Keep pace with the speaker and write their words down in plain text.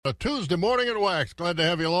A Tuesday morning at Wax. Glad to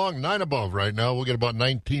have you along. 9 above right now. We'll get about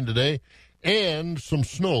 19 today. And some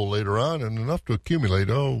snow later on, and enough to accumulate,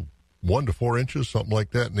 1 to 4 inches, something like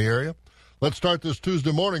that in the area. Let's start this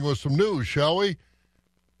Tuesday morning with some news, shall we?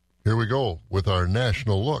 Here we go with our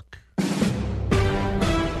national look.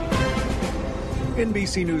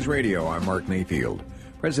 NBC News Radio, I'm Mark Mayfield.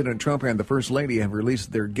 President Trump and the First Lady have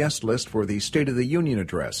released their guest list for the State of the Union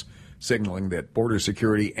address, signaling that border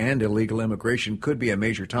security and illegal immigration could be a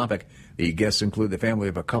major topic. The guests include the family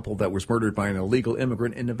of a couple that was murdered by an illegal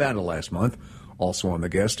immigrant in Nevada last month. Also on the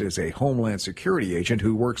guest is a Homeland Security agent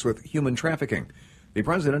who works with human trafficking. The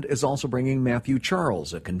president is also bringing Matthew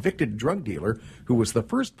Charles, a convicted drug dealer who was the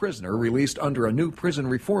first prisoner released under a new prison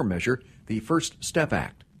reform measure, the First Step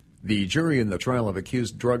Act. The jury in the trial of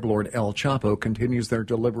accused drug lord El Chapo continues their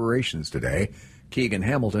deliberations today. Keegan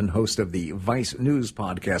Hamilton, host of the Vice News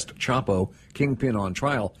podcast Chapo, Kingpin on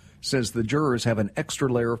Trial, says the jurors have an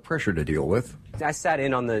extra layer of pressure to deal with. I sat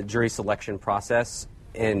in on the jury selection process,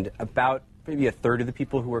 and about maybe a third of the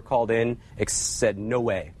people who were called in said, no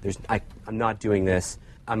way, I'm not doing this.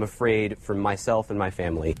 I'm afraid for myself and my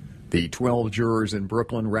family. The 12 jurors in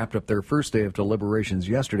Brooklyn wrapped up their first day of deliberations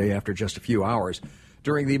yesterday after just a few hours.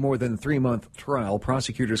 During the more than 3-month trial,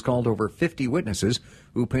 prosecutors called over 50 witnesses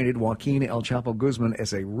who painted Joaquin El Chapo Guzman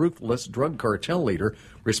as a ruthless drug cartel leader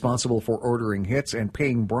responsible for ordering hits and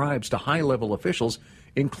paying bribes to high-level officials,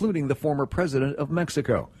 including the former president of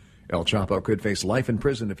Mexico. El Chapo could face life in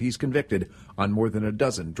prison if he's convicted on more than a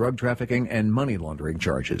dozen drug trafficking and money laundering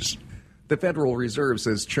charges. The Federal Reserve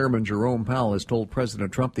says Chairman Jerome Powell has told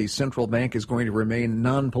President Trump the central bank is going to remain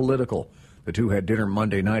non-political. The two had dinner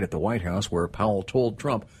Monday night at the White House, where Powell told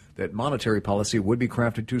Trump that monetary policy would be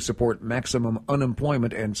crafted to support maximum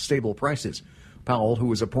unemployment and stable prices. Powell, who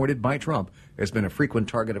was appointed by Trump, has been a frequent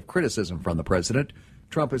target of criticism from the president.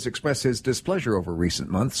 Trump has expressed his displeasure over recent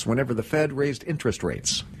months whenever the Fed raised interest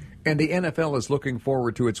rates. And the NFL is looking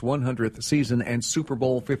forward to its 100th season and Super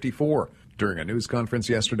Bowl 54. During a news conference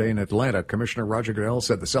yesterday in Atlanta, Commissioner Roger Goodell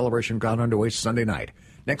said the celebration got underway Sunday night.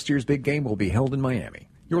 Next year's big game will be held in Miami.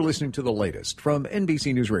 You're listening to the latest from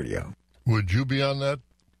NBC News Radio. Would you be on that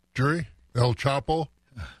jury, El Chapo?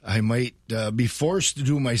 I might be forced to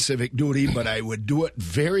do my civic duty, but I would do it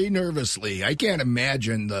very nervously. I can't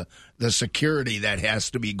imagine the security that has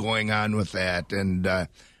to be going on with that. And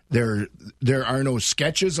there are no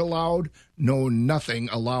sketches allowed, nothing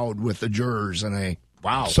allowed with the jurors. And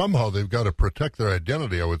wow. Somehow they've got to protect their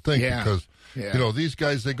identity, I would think, because these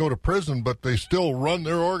guys, they go to prison, but they still run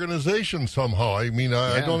their organization somehow. I mean,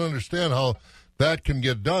 I don't understand how that can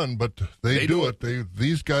get done, but they do it.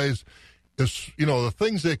 These guys, the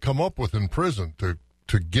things they come up with in prison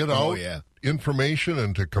to get out information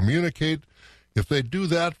and to communicate, if they do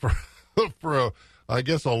that for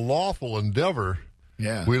a lawful endeavor,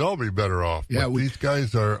 we'd all be better off. Yeah, these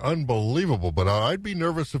guys are unbelievable, but I'd be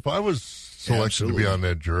nervous if I was selected to be on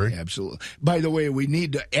that jury. Absolutely. By the way, we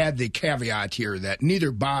need to add the caveat here that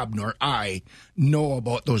neither Bob nor I know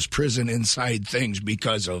about those prison inside things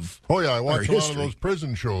because of I watch a lot of those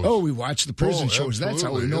prison shows. Oh, we watch the prison shows. That's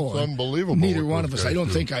how we know. It's unbelievable. Neither one of us. I don't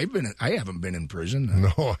think I haven't been in prison.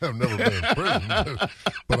 No, I've never been in prison,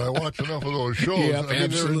 but I watch enough of those shows. Yep,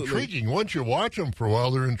 they're intriguing. Once you watch them for a while,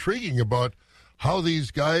 they're intriguing about how these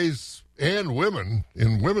guys and women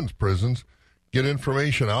in women's prisons get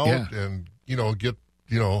information out and, get,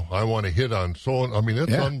 I want to hit on so on. I mean,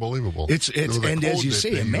 it's unbelievable. It's and as you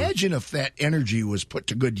say, imagine if that energy was put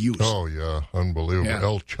to good use. Oh, yeah, unbelievable. Yeah.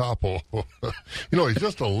 El Chapo. He's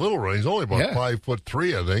just a little one. He's only about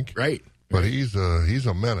 5'3", I think. Right. But he's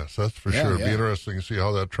a menace, that's for sure. It'll be interesting to see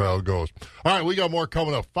how that trial goes. All right, we got more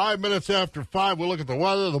coming up. 5 minutes after 5, we'll look at the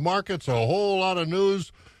weather, the markets, a whole lot of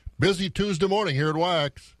news. Busy Tuesday morning here at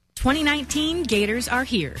Wax. 2019 Gators are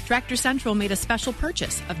here. Tractor Central made a special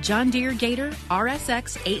purchase of John Deere Gator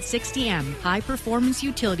RSX 860M high-performance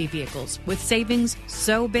utility vehicles with savings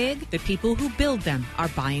so big the people who build them are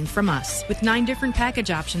buying from us. With 9 different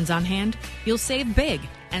package options on hand, you'll save big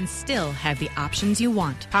and still have the options you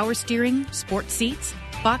want. Power steering, sports seats,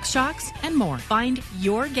 box shocks, and more. Find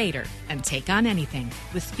your Gator and take on anything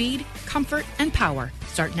with speed, comfort, and power.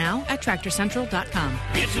 Start now at TractorCentral.com.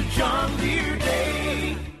 It's a John Deere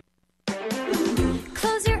day.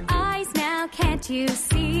 Close your eyes now, can't you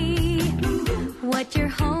see what your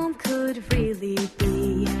home could really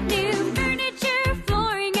be? New furniture,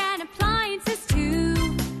 flooring, and appliances too.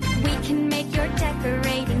 We can make your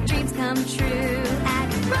decorating dreams come true at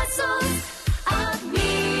Russell's of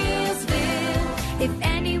Neilsville. If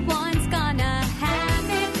anyone's gonna have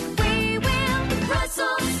it, we will.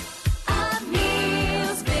 Russell's of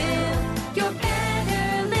Neilsville, your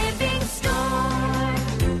better living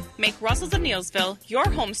store. Make Russell's of Neilsville your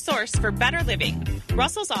home source for better living.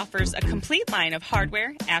 Russell's offers a complete line of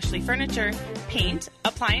hardware, Ashley furniture, paint,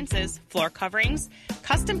 appliances, floor coverings,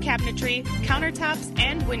 custom cabinetry, countertops,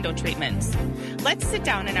 and window treatments. Let's sit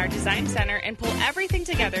down in our design center and pull everything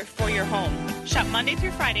together for your home. Shop Monday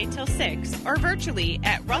through Friday till 6 or virtually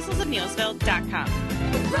at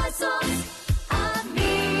russellsofneilsville.com. Russell's of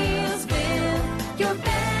Neilsville, your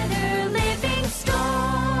better living store.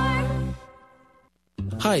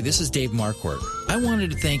 Hi, this is Dave Marquardt. I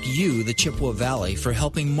wanted to thank you, the Chippewa Valley, for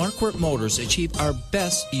helping Marquardt Motors achieve our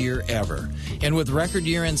best year ever. And with record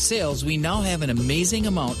year-end sales, we now have an amazing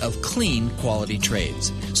amount of clean, quality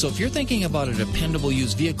trades. So if you're thinking about a dependable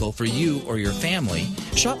used vehicle for you or your family,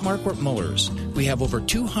 shop Marquardt Motors. We have over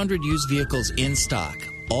 200 used vehicles in stock,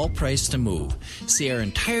 all priced to move. See our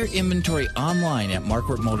entire inventory online at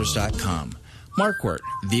marquardtmotors.com. Marquardt,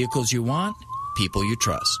 vehicles you want, people you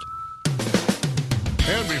trust.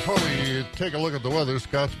 And before we take a look at the weather,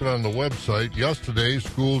 Scott's been on the website. Yesterday,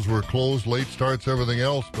 schools were closed, late starts, everything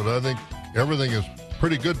else, but I think everything is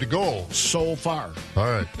pretty good to go. So far.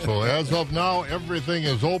 All right, so as of now, everything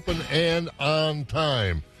is open and on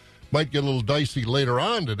time. Might get a little dicey later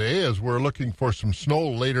on today as we're looking for some snow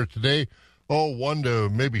later today. 1 to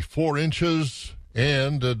maybe 4 inches,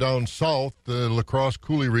 and down south, the La Crosse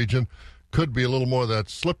Coulee region, could be a little more of that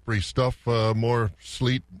slippery stuff, more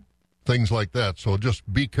sleet, things like that. So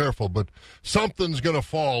just be careful. But something's going to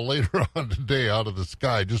fall later on today out of the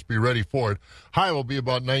sky. Just be ready for it. High will be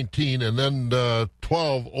about 19, and then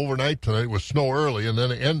 12 overnight tonight with snow early, and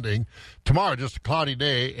then ending. Tomorrow, just a cloudy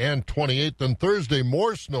day, and 28. Then Thursday,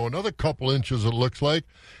 more snow, another couple inches it looks like,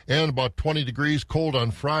 and about 20 degrees, cold on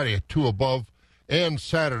Friday at 2 above. And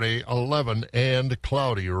Saturday, 11 and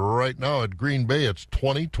cloudy. Right now at Green Bay, it's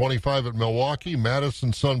 20, 25 at Milwaukee,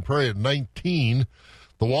 Madison, Sun Prairie at 19,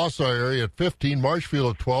 the Wausau area at 15,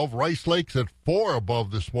 Marshfield at 12, Rice Lakes at 4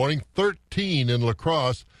 above this morning, 13 in La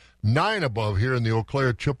Crosse, 9 above here in the Eau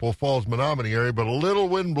Claire, Chippewa Falls, Menominee area, but a little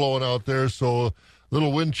wind blowing out there, so a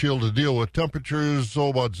little wind chill to deal with. Temperatures,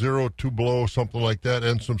 about 0, 2 below, something like that,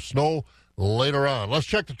 and some snow later on. Let's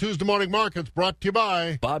check the Tuesday morning markets, brought to you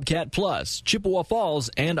by Bobcat Plus, Chippewa Falls,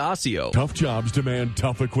 and Osseo. Tough jobs demand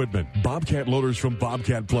tough equipment. Bobcat loaders from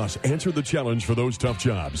Bobcat Plus answer the challenge for those tough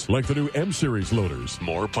jobs, like the new M-Series loaders.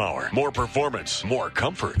 More power, more performance, more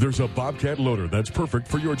comfort. There's a Bobcat loader that's perfect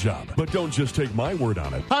for your job. But don't just take my word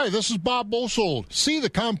on it. Hi, this is Bob Bosold. See the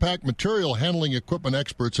compact material handling equipment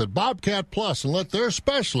experts at Bobcat Plus and let their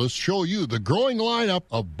specialists show you the growing lineup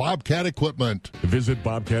of Bobcat equipment. Visit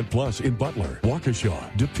Bobcat Plus in Butler,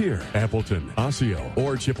 Waukesha, De Pere, Appleton, Osseo,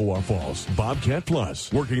 or Chippewa Falls. Bobcat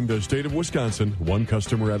Plus, working the state of Wisconsin, one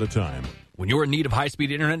customer at a time. When you're in need of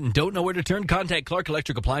high-speed internet and don't know where to turn, contact Clark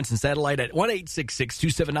Electric Appliance and Satellite at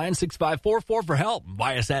 1-866-279-6544 for help.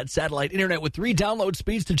 Viasat satellite internet with 3 download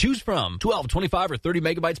speeds to choose from. 12, 25, or 30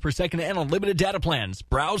 megabytes per second and unlimited data plans.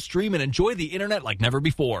 Browse, stream, and enjoy the internet like never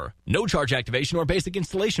before. No charge activation or basic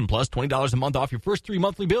installation, plus $20 a month off your first 3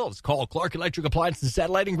 monthly bills. Call Clark Electric Appliance and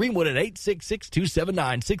Satellite in Greenwood at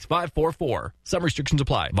 866-279-6544. Some restrictions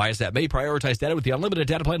apply. Viasat may prioritize data with the unlimited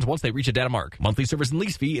data plans once they reach a data mark. Monthly service and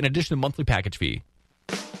lease fee in addition to monthly package fee.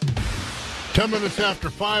 10 minutes after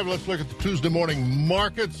 5, let's look at the Tuesday morning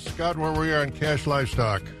markets. Scott, where we are in cash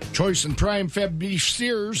livestock. Choice and prime fed beef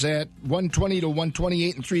steers at 120 to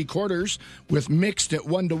 128 3/4, with mixed at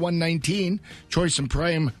 1 to 119. Choice and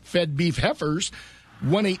prime fed beef heifers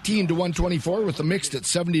 118 to 124, with the mixed at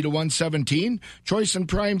 70 to 117. Choice and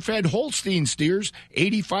prime fed Holstein steers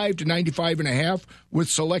 85 to 95.5, with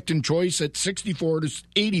select and choice at 64 to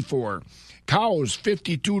 84. Cows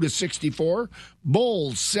 52 to 64,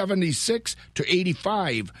 bulls 76 to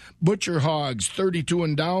 85, butcher hogs 32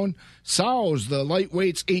 and down, sows the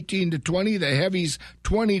lightweights 18 to 20, the heavies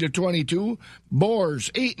 20 to 22, boars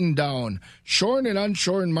 8 and down, shorn and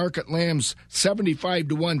unshorn market lambs 75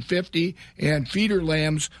 to 150, and feeder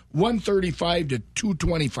lambs 135 to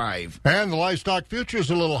 225. And the livestock futures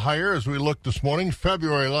a little higher as we look this morning.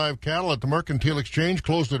 February live cattle at the Mercantile Exchange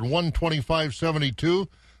closed at 125.72.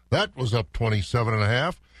 That was up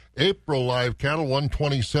 27.5. April live cattle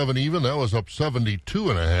 127 even. That was up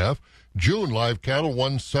 72.5. June live cattle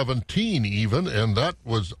 117 even, and that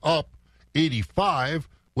was up 85.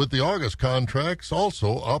 With the August contracts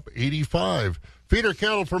also up 85. Feeder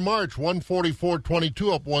cattle for March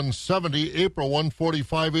 144.22 up 170. April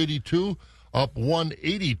 145.82 up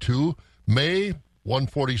 182. May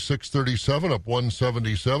 146.37 up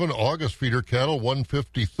 177. August feeder cattle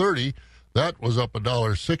 150.30. That was up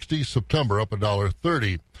 $1.60. September up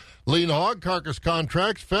 $1.30. Lean hog carcass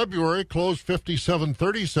contracts. February closed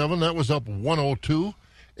 57.37. That was up 102.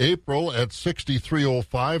 April at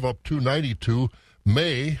 63.05, up 292.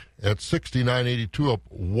 May at 69.82,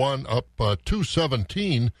 up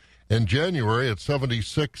 217. And January at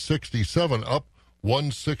 76.67, up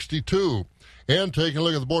 162. And taking a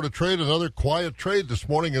look at the Board of Trade, another quiet trade this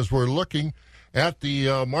morning as we're looking at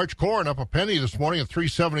the March corn, up a penny this morning at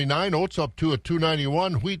 3.79. Oats up 2 at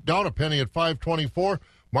 2.91. Wheat down a penny at 5.24.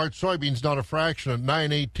 March soybeans down a fraction at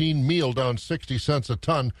 9.18. Meal down 60 cents a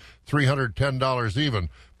ton, $310 even.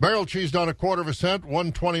 Barrel cheese down 1/4 cent,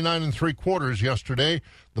 129 3/4 yesterday.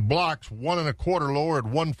 The blocks 1 1/4 lower at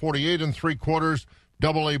 148 3/4.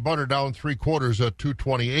 Double A butter down 3/4 at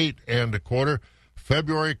 228 1/4.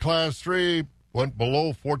 February class 3 went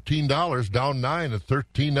below $14, down 9 at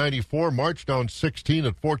 $13.94. March down 16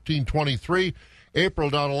 at $14.23. April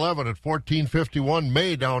down 11 at $14.51.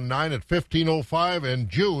 May down 9 at $15.05. And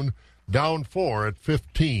June down 4 at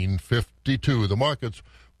 $15.52. The markets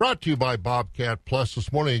brought to you by Bobcat Plus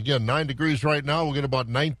this morning. Again, 9 degrees right now. We'll get about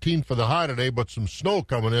 19 for the high today, but some snow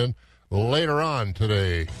coming in later on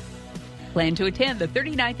today. Plan to attend the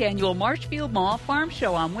 39th Annual Marshfield Mall Farm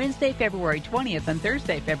Show on Wednesday, February 20th and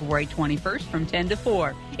Thursday, February 21st from 10 to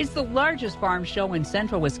 4. It's the largest farm show in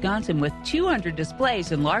central Wisconsin with 200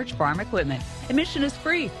 displays and large farm equipment. Admission is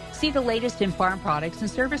free. See the latest in farm products and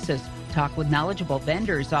services. Talk with knowledgeable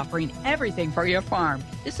vendors offering everything for your farm.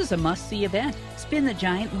 This is a must-see event. Spin the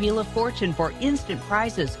giant Wheel of Fortune for instant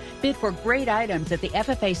prizes. Bid for great items at the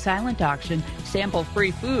FFA silent auction. Sample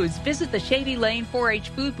free foods. Visit the Shady Lane 4-H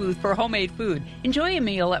food booth for homemade food. Enjoy a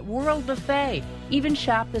meal at World Buffet. Even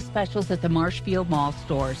shop the specials at the Marshfield Mall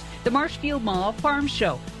stores. The Marshfield Mall Farm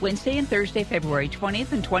Show, Wednesday and Thursday, February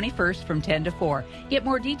 20th and 21st from 10 to 4. Get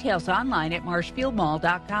more details online at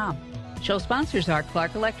marshfieldmall.com. Show sponsors are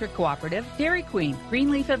Clark Electric Cooperative, Dairy Queen,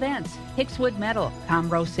 Greenleaf Events, Hickswood Metal,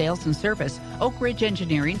 Comro Sales and Service, Oak Ridge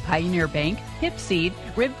Engineering, Pioneer Bank, Hip Seed,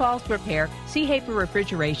 Rib Falls Repair, Seahafer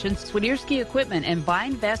Refrigeration, Swiderski Equipment, and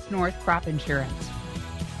Vine Vest North Crop Insurance.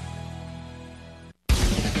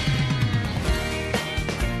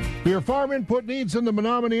 For your farm input needs in the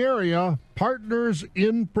Menominee area, Partners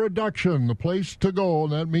in Production, the place to go.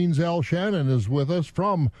 And that means Al Shannon is with us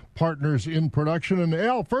from Partners in Production. And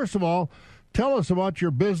Al, first of all, tell us about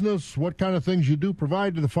your business, what kind of things you do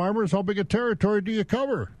provide to the farmers, how big a territory do you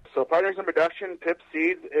cover? So Partners in Production, Pip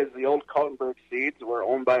Seeds, is the old Kaltenberg Seeds. We're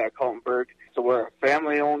owned by Kaltenberg. So we're a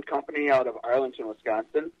family-owned company out of Arlington,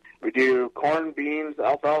 Wisconsin. We do corn, beans,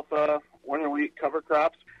 alfalfa, winter wheat, cover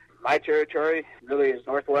crops. My territory really is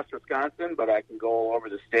northwest Wisconsin, but I can go all over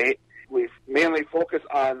the state. We mainly focus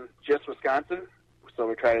on just Wisconsin, so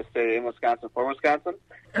we try to stay in Wisconsin for Wisconsin.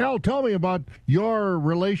 Al, tell me about your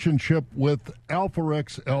relationship with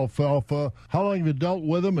Alpharex Alfalfa. How long have you dealt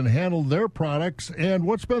with them and handled their products, and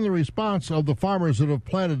what's been the response of the farmers that have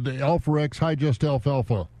planted the Alpharex High-Just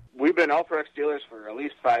Alfalfa? We've been Alpharex dealers for at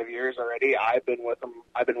least 5 years already. I've been with them.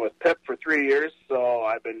 I've been with PIP for 3 years, so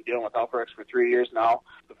I've been dealing with Alpharex for 3 years now.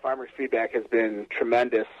 The farmers' feedback has been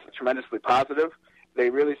tremendously positive.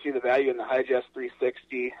 They really see the value in the High-Just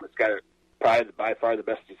 360. It's got probably by far the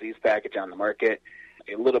best disease package on the market.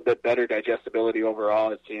 A little bit better digestibility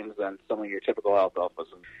overall, it seems, than some of your typical alfalfas.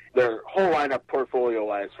 Their whole lineup,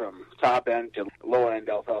 portfolio-wise, from top end to low end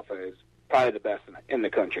alfalfa, is probably the best in the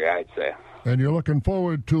country, I'd say. And you're looking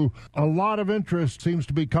forward to a lot of interest seems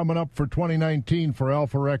to be coming up for 2019 for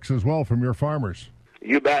Alpharex as well from your farmers.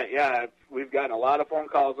 You bet, yeah. We've gotten a lot of phone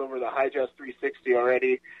calls over the High-Just 360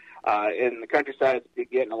 already. In the countryside, it's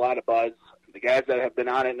getting a lot of buzz. The guys that have been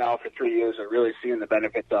on it now for 3 years are really seeing the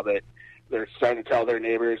benefits of it. They're starting to tell their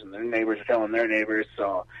neighbors, and their neighbors are telling their neighbors.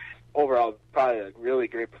 So overall, probably a really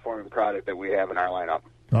great performing product that we have in our lineup.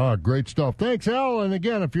 Great stuff. Thanks, Al. And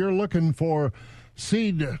again, if you're looking for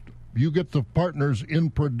seed, you get the Partners in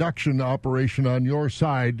Production operation on your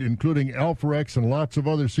side, including Alpharex and lots of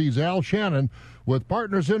other seeds. Al Shannon with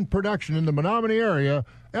Partners in Production in the Menominee area,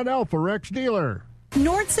 an Alpharex dealer.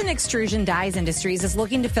 Nordson Extrusion Dyes Industries is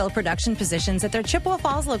looking to fill production positions at their Chippewa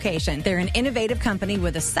Falls location. They're an innovative company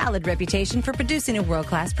with a solid reputation for producing a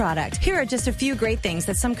world-class product. Here are just a few great things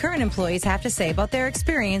that some current employees have to say about their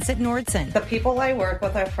experience at Nordson. The people I work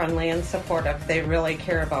with are friendly and supportive. They really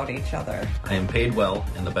care about each other. I am paid well,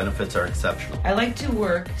 and the benefits are exceptional. I like to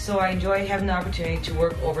work, so I enjoy having the opportunity to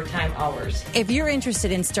work overtime hours. If you're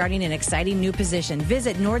interested in starting an exciting new position,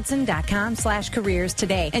 visit nordson.com/careers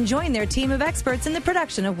today and join their team of experts in the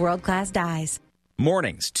production of world-class dyes.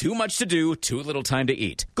 Mornings, too much to do, too little time to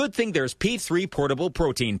eat. Good thing there's P3 Portable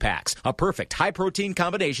Protein Packs, a perfect high-protein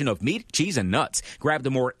combination of meat, cheese, and nuts. Grab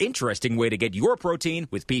the more interesting way to get your protein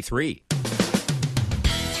with P3.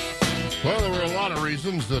 Well, there were a lot of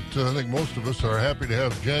reasons that I think most of us are happy to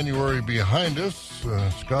have January behind us.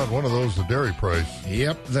 Scott, one of those, the dairy price.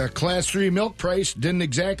 Yep, the Class 3 milk price didn't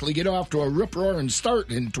exactly get off to a rip-roaring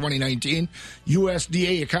start in 2019.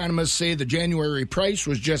 USDA economists say the January price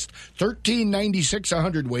was just $13.96 a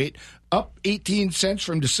hundredweight, up 18 cents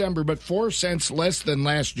from December, but 4 cents less than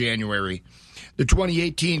last January. The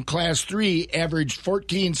 2018 Class 3 averaged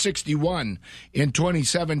 $14.61. In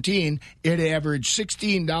 2017, it averaged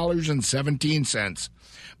 $16.17.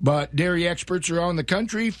 But dairy experts around the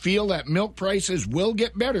country feel that milk prices will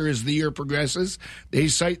get better as the year progresses. They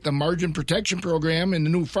cite the Margin Protection Program in the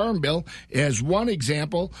new Farm Bill as one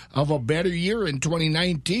example of a better year in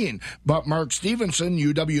 2019. But Mark Stevenson,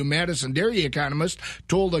 UW-Madison dairy economist,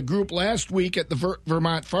 told a group last week at the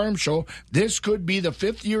Vermont Farm Show this could be the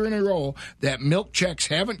 5th year in a row that milk checks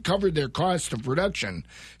haven't covered their cost of production.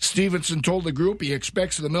 Stevenson told the group he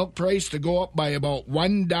expects the milk price to go up by about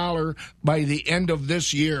 $1 by the end of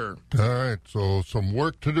this year. All right, so some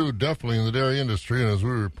work to do definitely in the dairy industry, and as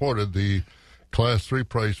we reported, the Class 3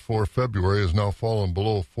 price for February has now fallen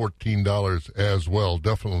below $14 as well.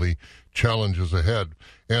 Definitely challenges ahead.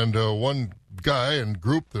 And one guy and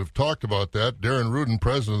group that have talked about that, Darren Rudin,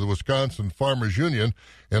 president of the Wisconsin Farmers Union,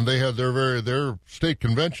 and they had their state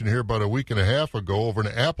convention here about a week and a half ago over in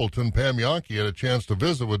Appleton. Pam Jahnke had a chance to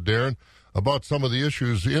visit with Darren about some of the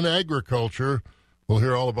issues in agriculture. We'll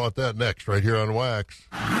hear all about that next, right here on Wax.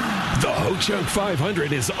 The Ho-Chunk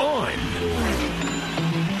 500 is on.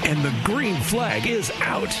 And the green flag is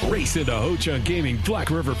out. Race into Ho-Chunk Gaming Black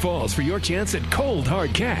River Falls for your chance at cold,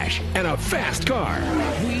 hard cash and a fast car.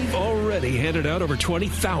 We've already handed out over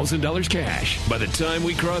 $20,000 cash. By the time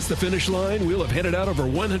we cross the finish line, we'll have handed out over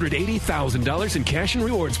 $180,000 in cash and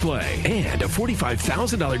rewards play. And a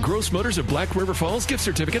 $45,000 Gross Motors of Black River Falls gift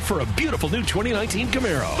certificate for a beautiful new 2019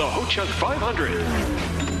 Camaro. The Ho-Chunk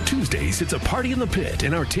 500. Tuesdays, it's a party in the pit,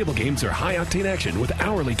 and our table games are high-octane action with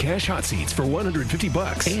hourly cash hot seats for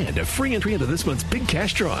 $150 and a free entry into this month's big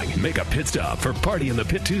cash drawing. Make a pit stop for Party in the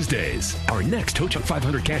Pit Tuesdays. Our next Ho-Chunk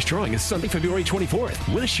 500 cash drawing is Sunday, February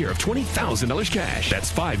 24th. Win a share of $20,000 cash.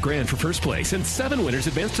 That's $5,000 for first place, and 7 winners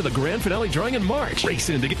advance to the grand finale drawing in March. Race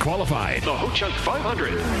in to get qualified. The Ho-Chunk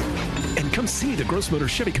 500. And come see the Gross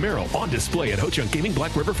Motors Chevy Camaro on display at Ho-Chunk Gaming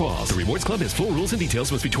Black River Falls. The Rewards Club has full rules and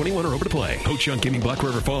details. Must be 21 or over to play. Ho-Chunk Gaming Black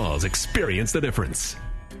River Falls. Experience the difference.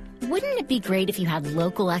 Wouldn't it be great if you had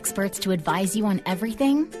local experts to advise you on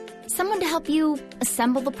everything? Someone to help you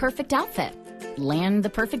assemble the perfect outfit, land the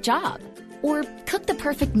perfect job, or cook the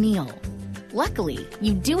perfect meal. Luckily,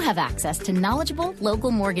 you do have access to knowledgeable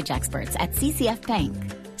local mortgage experts at CCF Bank.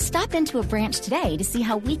 Stop into a branch today to see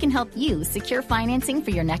how we can help you secure financing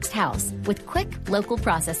for your next house with quick local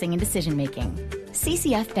processing and decision making.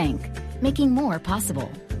 CCF Bank, making more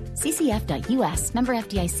possible. CCF.US, member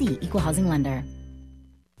FDIC, equal housing lender.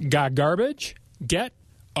 Got garbage? Get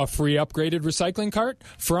a free upgraded recycling cart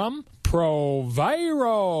from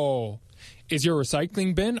Proviro. Is your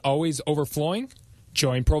recycling bin always overflowing?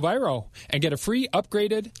 Join Proviro and get a free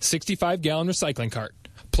upgraded 65-gallon recycling cart.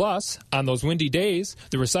 Plus, on those windy days,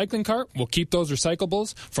 the recycling cart will keep those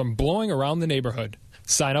recyclables from blowing around the neighborhood.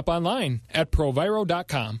 Sign up online at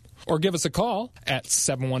Proviro.com or give us a call at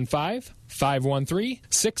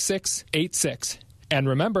 715-513-6686. And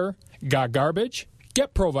remember, got garbage?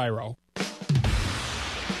 Get Proviro.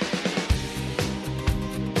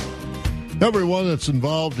 Everyone that's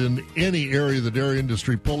involved in any area of the dairy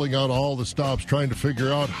industry, pulling out all the stops, trying to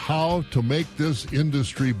figure out how to make this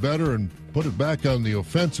industry better and put it back on the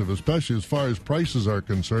offensive, especially as far as prices are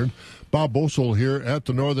concerned. Bob Boesel here at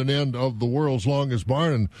the northern end of the world's longest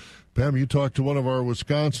barn. And Pam, you talked to one of our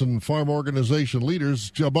Wisconsin farm organization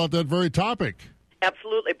leaders about that very topic.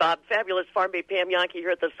 Absolutely, Bob. Fabulous Farm Bay Pam Jahnke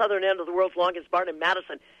here at the southern end of the world's longest barn in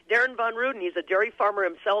Madison. Darren Von Ruden, he's a dairy farmer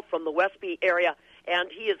himself from the Westby area,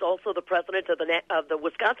 and he is also the president of the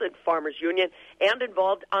Wisconsin Farmers Union and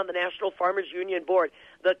involved on the National Farmers Union Board.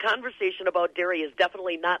 The conversation about dairy is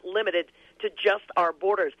definitely not limited to just our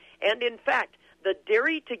borders. And in fact, the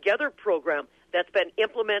Dairy Together program that's been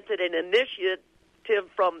implemented, an initiative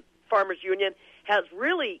from Farmers Union, has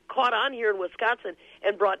really caught on here in Wisconsin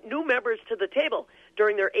and brought new members to the table.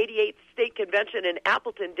 During their 88th state convention in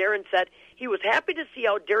Appleton, Darren said he was happy to see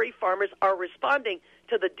how dairy farmers are responding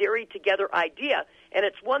to the Dairy Together idea, and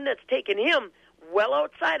it's one that's taken him well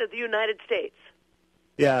outside of the United States.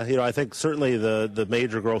 Yeah, I think certainly the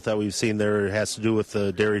major growth that we've seen there has to do with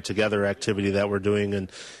the Dairy Together activity that we're doing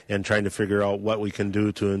and trying to figure out what we can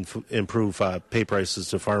do to improve pay prices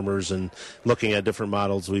to farmers and looking at different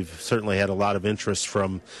models. We've certainly had a lot of interest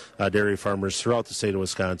from dairy farmers throughout the state of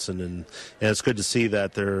Wisconsin, and it's good to see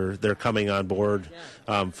that they're coming on board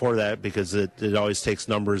for that, because it always takes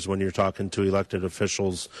numbers when you're talking to elected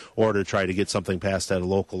officials or to try to get something passed at a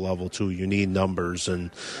local level too. You need numbers,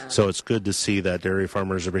 and so it's good to see that dairy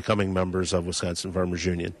farmers are becoming members of Wisconsin Farmers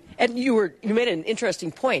Union. And you made an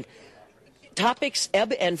interesting point. Topics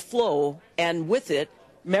ebb and flow, and with it,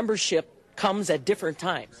 membership comes at different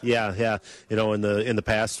times. Yeah. In the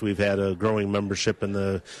past, we've had a growing membership in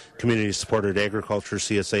the community-supported agriculture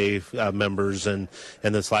CSA members, and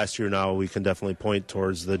this last year now we can definitely point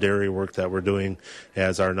towards the dairy work that we're doing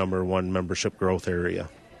as our number one membership growth area.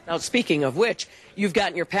 Now, speaking of which, you've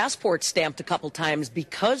gotten your passport stamped a couple times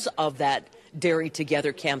because of that Dairy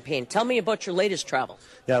Together campaign. Tell me about your latest travel.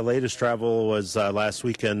 Yeah, latest travel was last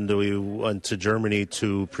weekend. We went to Germany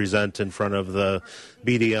to present in front of the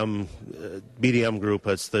BDM group.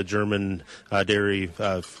 It's the German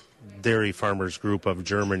dairy farmers group of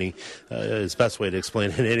Germany, is the best way to explain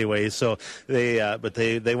it anyway. So they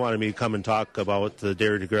wanted me to come and talk about the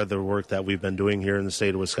Dairy Together work that we've been doing here in the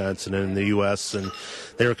state of Wisconsin and in the U.S. And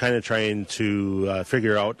they were kind of trying to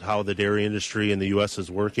figure out how the dairy industry in the U.S. is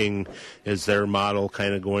working. Is their model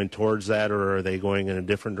kind of going towards that, or are they going in a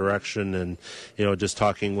different direction? And, just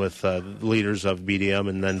talking with leaders of BDM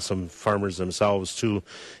and then some farmers themselves too,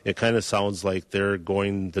 it kind of sounds like they're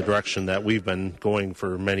going the direction that we've been going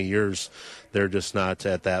for many years. They're just not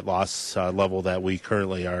at that loss level that we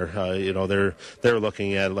currently are. They're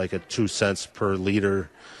looking at like a 2 cents per liter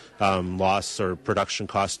loss or production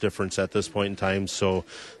cost difference at this point in time. So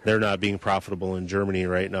they're not being profitable in Germany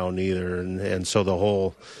right now neither. And so the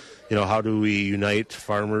whole, how do we unite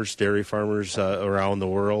farmers, dairy farmers around the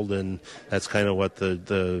world? And that's kind of what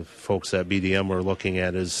the folks at BDM are looking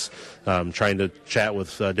at, is trying to chat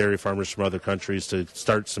with dairy farmers from other countries to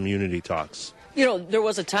start some unity talks. There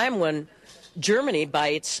was a time when Germany, by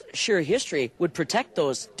its sheer history, would protect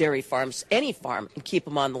those dairy farms, any farm, and keep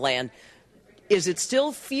them on the land. Is it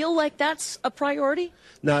still feel like that's a priority?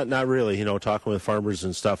 Not really. Talking with farmers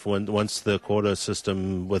and stuff, once the quota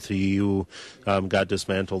system with the EU got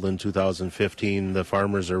dismantled in 2015, the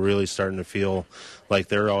farmers are really starting to feel like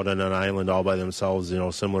they're out on an island all by themselves,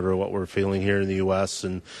 similar to what we're feeling here in the U.S.,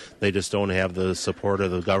 and they just don't have the support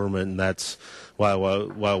of the government. And that's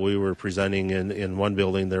while we were presenting in one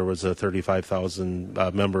building, there was a 35,000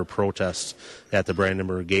 member protest at the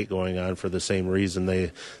Brandenburg Gate going on for the same reason.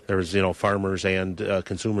 There was farmers and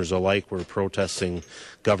consumers alike were protesting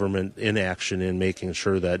government inaction in making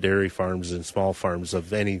sure that dairy farms and small farms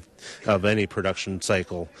of any production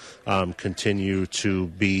cycle continue to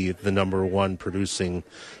be the number one producing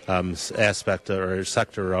aspect or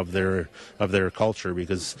sector of their culture,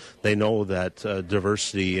 because they know that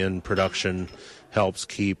diversity in production helps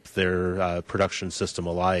keep their production system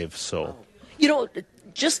alive. So,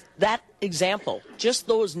 just that example, just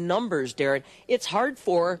those numbers, Darren, it's hard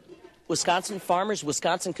for Wisconsin farmers,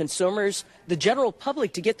 Wisconsin consumers, the general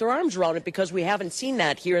public to get their arms around it, because we haven't seen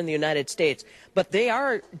that here in the United States. But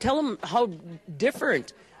tell them how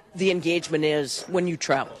different the engagement is when you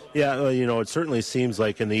travel. Yeah, it certainly seems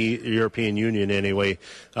like in the European Union anyway,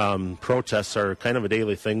 protests are kind of a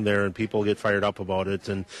daily thing there, and people get fired up about it,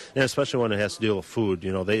 and especially when it has to deal with food.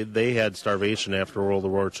 They had starvation after World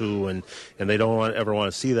War II, and they don't ever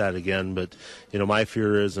want to see that again. But my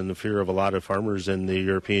fear is, and the fear of a lot of farmers in the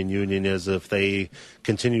European Union, is if they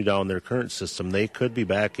continue down their current system, they could be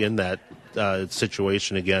back in that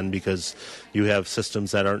situation again, because you have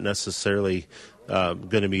systems that aren't necessarily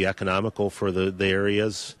going to be economical for the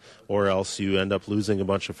areas, or else you end up losing a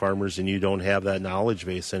bunch of farmers and you don't have that knowledge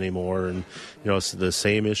base anymore. And, it's the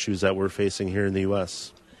same issues that we're facing here in the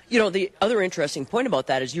U.S. The other interesting point about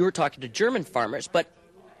that is you were talking to German farmers, but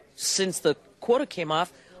since the quota came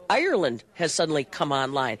off, Ireland has suddenly come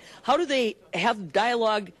online. How do they have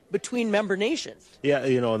dialogue between member nations? Yeah,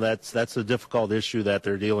 that's a difficult issue that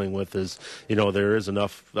they're dealing with. Is there is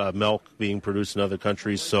enough milk being produced in other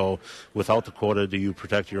countries, so without the quota, do you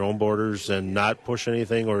protect your own borders and not push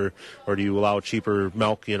anything, or do you allow cheaper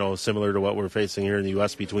milk? Similar to what we're facing here in the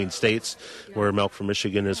U.S. between states, where milk from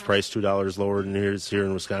Michigan is priced $2 lower than here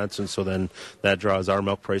in Wisconsin. So then that draws our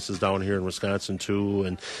milk prices down here in Wisconsin too.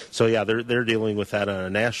 And so they're dealing with that on a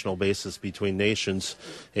national basis between nations,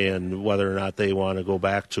 and whether or not they want to go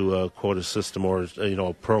back to a quota system or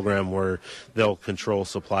a program where they'll control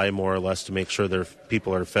supply more or less to make sure their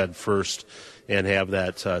people are fed first have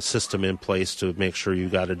that system in place to make sure you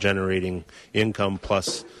got a generating income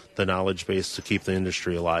plus the knowledge base to keep the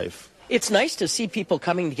industry alive. It's nice to see people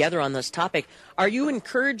coming together on this topic. Are you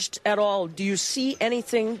encouraged at all? Do you see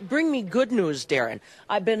anything? Bring me good news, Darren.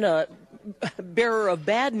 I've been a bearer of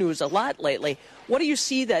bad news a lot lately. What do you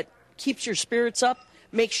see that keeps your spirits up,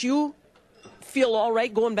 makes you feel all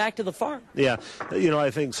right going back to the farm? Yeah, I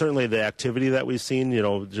think certainly the activity that we've seen,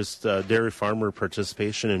 just dairy farmer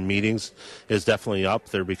participation in meetings is definitely up.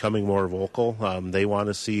 They're becoming more vocal. They want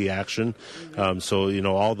to see action. So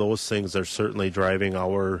all those things are certainly driving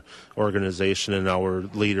our organization and our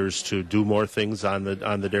leaders to do more things on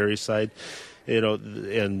the dairy side.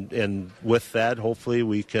 And with that, hopefully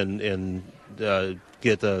we can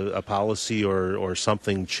get a policy or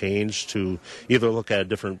something changed to either look at a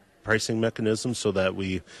different pricing mechanism so that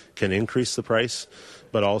we can increase the price,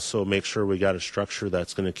 but also make sure we got a structure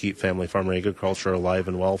that's going to keep family farmer agriculture alive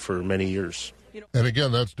and well for many years. And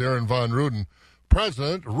again, that's Darren Von Ruden,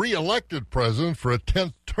 re-elected president for a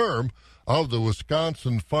 10th term of the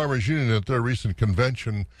Wisconsin Farmers Union at their recent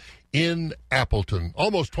convention in Appleton.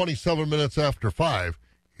 Almost 27 minutes after 5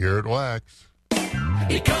 here at Wax.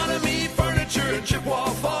 Economy Furniture in Chippewa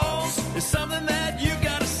Falls is something that you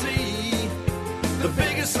got to see. The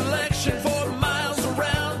biggest selection for miles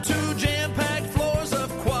around, 2 jam-packed floors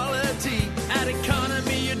of quality. At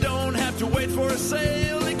Economy, you don't have to wait for a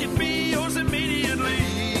sale. It can be yours immediately.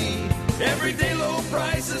 Everyday low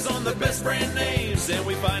prices on the best brand names, and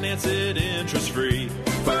we finance it interest-free.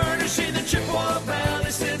 Furnishing the Chippewa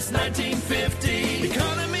Valley since 1950.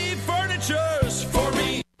 Economy Furniture's for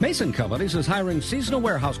me. Mason Companies is hiring seasonal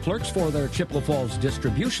warehouse clerks for their Chippewa Falls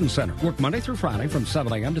distribution center. Work Monday through Friday from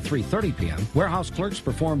 7 a.m. to 3:30 p.m. Warehouse clerks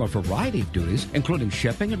perform a variety of duties, including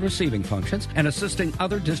shipping and receiving functions and assisting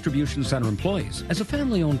other distribution center employees. As a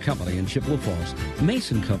family-owned company in Chippewa Falls,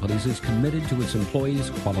 Mason Companies is committed to its employees'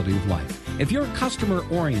 quality of life. If you're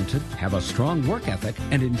customer-oriented, have a strong work ethic,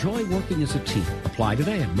 and enjoy working as a team, apply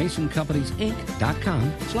today at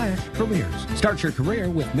MasonCompaniesInc.com/careers. Start your career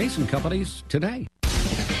with Mason Companies today.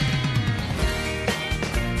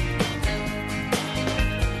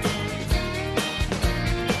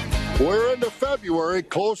 We're into February,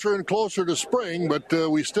 closer and closer to spring, but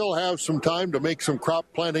we still have some time to make some crop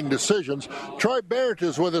planting decisions. Troy Barrett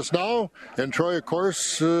is with us now, and Troy, of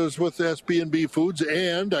course, is with SB&B Foods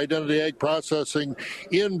and Identity Ag Processing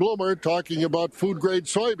in Bloomer, talking about food-grade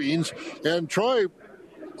soybeans. And Troy,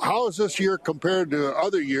 how is this year compared to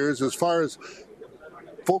other years as far as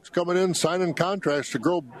folks coming in, signing contracts to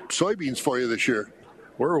grow soybeans for you this year?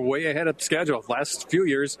 We're way ahead of schedule. Last few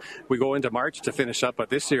years, we go into March to finish up,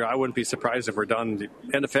 but this year I wouldn't be surprised if we're done the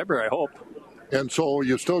end of February, I hope. And so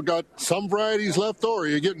you still got some varieties left, or are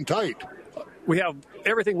you getting tight? We have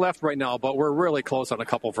everything left right now, but we're really close on a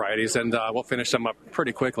couple varieties, and we'll finish them up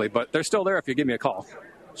pretty quickly. But they're still there if you give me a call.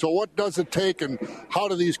 So what does it take, and how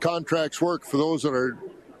do these contracts work for those that are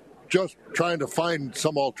just trying to find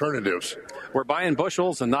some alternatives? We're buying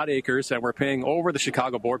bushels and not acres, and we're paying over the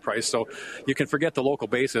Chicago board price, so you can forget the local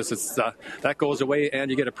basis. It's that goes away,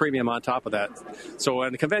 and you get a premium on top of that. So,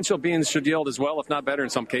 and the conventional beans should yield as well, if not better in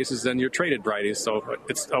some cases, than your traded varieties. So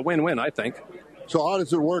it's a win-win, I think. So how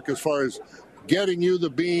does it work as far as getting you the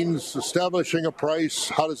beans, establishing a price?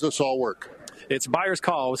 How does this all work? It's buyer's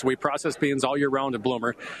calls. We process beans all year round at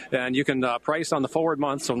Bloomer, and you can price on the forward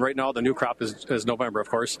months. So right now the new crop is November, of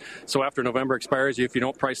course. So after November expires, if you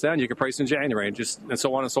don't price then, you can price in January, and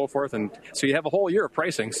so on and so forth. And so you have a whole year of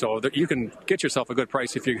pricing, so that you can get yourself a good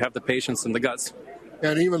price if you have the patience and the guts.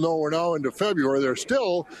 And even though we're now into February, there's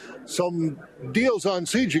still some deals on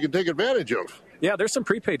seeds you can take advantage of. Yeah, there's some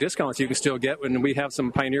prepaid discounts you can still get, and we have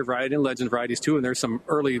some Pioneer variety and Legend varieties too, and there's some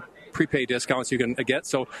early prepaid discounts you can get.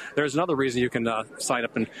 So there's another reason you can sign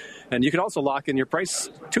up, and you can also lock in your price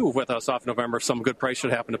too with us off November if some good price should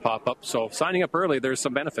happen to pop up. So signing up early, there's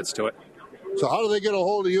some benefits to it. So how do they get a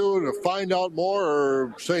hold of you to find out more,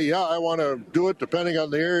 or say, yeah, I want to do it, depending on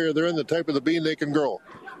the area they're in, the type of the bean they can grow?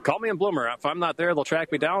 Call me in Bloomer. If I'm not there, they'll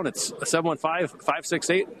track me down. It's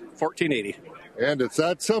 715-568-1480. And it's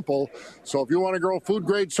that simple. So if you want to grow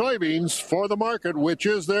food-grade soybeans for the market, which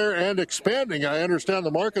is there and expanding, I understand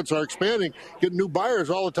the markets are expanding, getting new buyers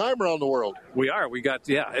all the time around the world. We are.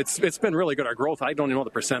 It's been really good, our growth. I don't even know the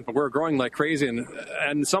percent, but we're growing like crazy.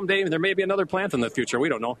 And someday there may be another plant in the future. We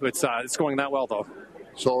don't know. It's going that well, though.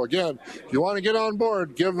 So, again, if you want to get on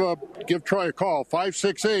board, give Troy a call,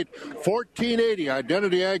 568-1480,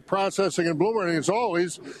 Identity Ag Processing in Bloomer. And as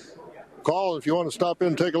always, call if you want to stop in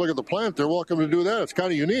and take a look at the plant. They're welcome to do that. It's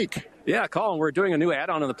kind of unique. Yeah, call. And we're doing a new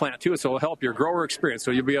add-on in the plant, too, so it'll help your grower experience.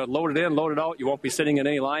 So you'll be loaded in, loaded out. You won't be sitting in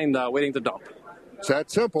any line waiting to dump. It's that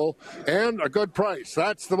simple. And a good price.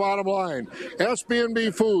 That's the bottom line.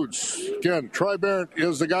 SB&B Foods. Again, Troy Barrett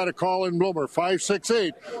is the guy to call in Bloomer.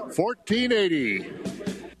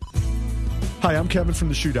 568-1480. Hi, I'm Kevin from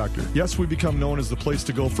the Shoe Doctor. Yes, we've become known as the place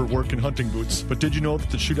to go for work and hunting boots, but did you know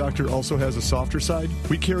that the Shoe Doctor also has a softer side?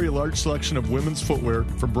 We carry a large selection of women's footwear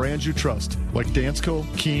from brands you trust, like Dansko,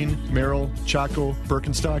 Keen, Merrill, Chaco,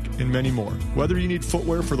 Birkenstock, and many more. Whether you need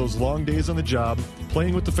footwear for those long days on the job,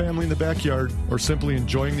 playing with the family in the backyard, or simply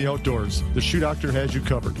enjoying the outdoors, the Shoe Doctor has you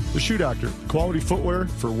covered. The Shoe Doctor, quality footwear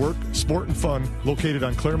for work, sport, and fun, located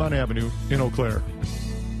on Claremont Avenue in Eau Claire.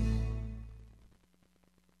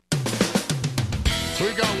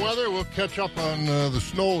 We got weather. We'll catch up on the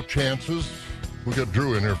snow chances. We'll get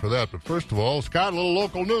Drew in here for that. But first of all, Scott, a little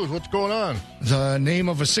local news. What's going on? The name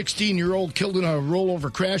of a 16-year-old killed in a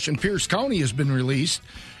rollover crash in Pierce County has been released.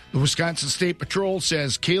 The Wisconsin State Patrol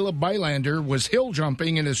says Caleb Bylander was hill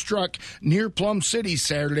jumping in his truck near Plum City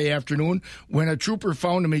Saturday afternoon when a trooper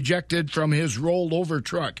found him ejected from his rolled over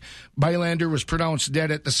truck. Bylander was pronounced dead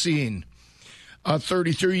at the scene. A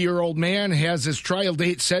 33-year-old man has his trial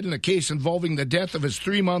date set in a case involving the death of his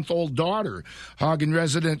 3-month-old daughter. Hagen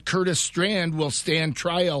resident Curtis Strand will stand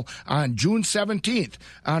trial on June 17th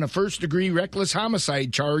on a first-degree reckless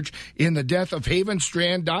homicide charge in the death of Haven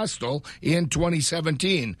Strand Dostal in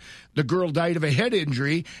 2017. The girl died of a head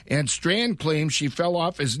injury, and Strand claims she fell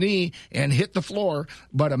off his knee and hit the floor,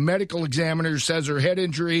 but a medical examiner says her head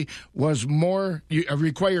injury was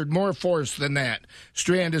required more force than that.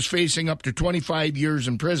 Strand is facing up to 25 years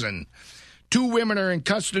in prison. 2 women are in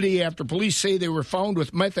custody after police say they were found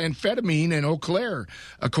with methamphetamine in Eau Claire.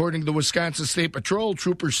 According to the Wisconsin State Patrol,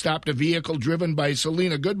 troopers stopped a vehicle driven by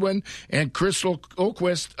Selena Goodwin and Crystal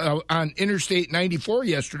Oquist on Interstate 94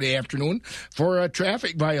 yesterday afternoon for a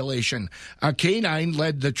traffic violation. A canine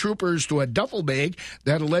led the troopers to a duffel bag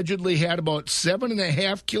that allegedly had about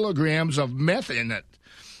 7.5 kilograms of meth in it.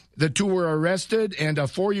 The 2 were arrested, and a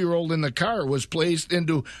 4-year-old in the car was placed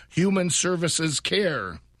into Human Services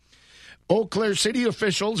care. Eau Claire City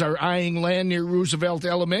officials are eyeing land near Roosevelt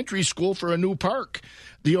Elementary School for a new park.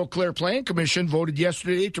 The Eau Claire Plan Commission voted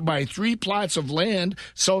yesterday to buy 3 plots of land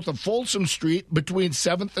south of Folsom Street between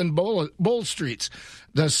 7th and Bull Streets.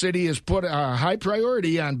 The city has put a high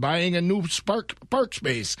priority on buying a new park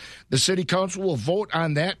space. The city council will vote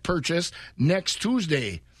on that purchase next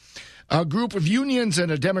Tuesday. A group of unions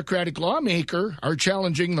and a Democratic lawmaker are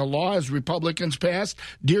challenging the laws Republicans passed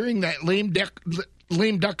during that lame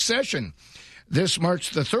duck session. This marks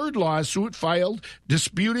the 3rd lawsuit filed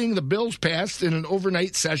disputing the bills passed in an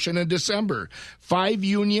overnight session in December. 5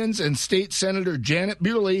 unions and State Senator Janet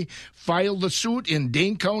Bewley filed the suit in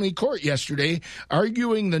Dane County Court yesterday,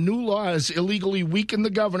 arguing the new laws illegally weaken the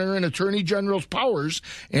governor and attorney general's powers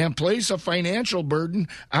and place a financial burden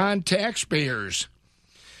on taxpayers.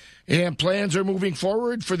 And plans are moving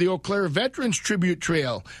forward for the Eau Claire Veterans Tribute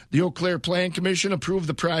Trail. The Eau Claire Plan Commission approved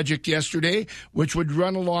the project yesterday, which would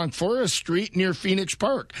run along Forest Street near Phoenix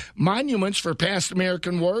Park. Monuments for past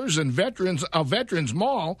American wars and Veterans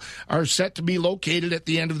Mall are set to be located at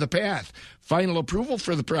the end of the path. Final approval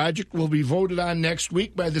for the project will be voted on next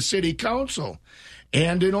week by the City Council.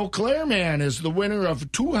 And an Eau Claire man is the winner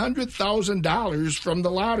of $200,000 from the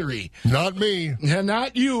lottery. Not me. And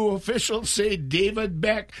not you. Officials say David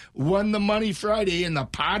Beck won the money Friday in the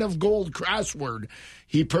Pot of Gold crossword.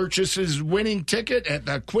 He purchased his winning ticket at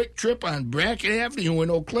the Quick Trip on Bracken Avenue in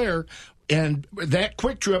Eau Claire, and that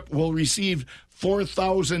Quick Trip will receive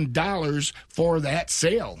 $4,000 for that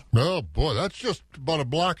sale. Oh, boy, that's just about a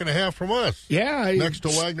block and a half from us. Yeah. Next to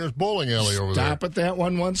Wagner's Bowling Alley over there. Stop at that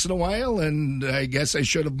one once in a while, and I guess I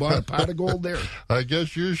should have bought a pot of gold there. I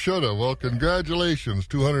guess you should have. Well, congratulations,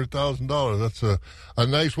 $200,000. That's a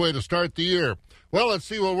nice way to start the year. Well, let's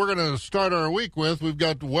see what we're going to start our week with. We've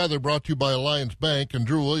got weather brought to you by Alliance Bank, and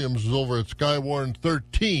Drew Williams is over at Skywarn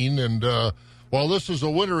 13, and while this is a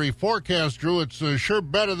wintry forecast, Drew, it's sure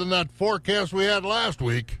better than that forecast we had last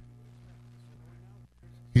week.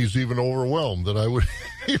 He's even overwhelmed that I would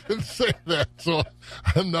even say that. So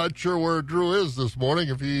I'm not sure where Drew is this morning.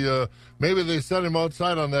 If he maybe they sent him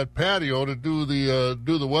outside on that patio to do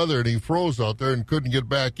the weather, and he froze out there and couldn't get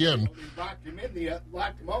back in. Locked him out the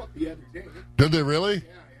other day. Did they really?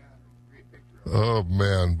 Yeah. Oh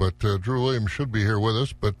man! But Drew Williams should be here with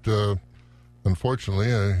us, but unfortunately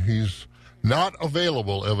he's not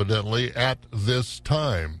available, evidently, at this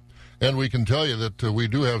time. And we can tell you that we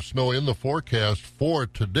do have snow in the forecast for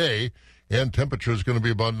today, and temperature is going to be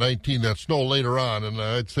about 19. That snow later on, and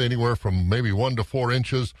I'd say anywhere from maybe 1 to 4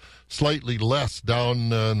 inches, slightly less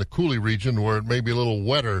down in the Cooley region where it may be a little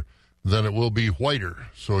wetter than it will be whiter.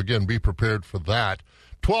 So, again, be prepared for that.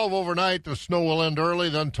 12 overnight. The snow will end early.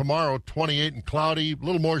 Then tomorrow, 28 and cloudy. A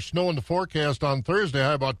little more snow in the forecast on Thursday,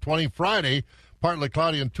 high about 20. Friday, partly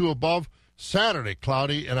cloudy and 2 above. Saturday,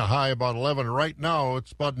 cloudy and a high about 11. Right now,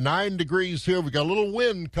 it's about 9 degrees here. We got a little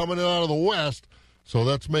wind coming in out of the west, so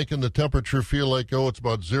that's making the temperature feel like, it's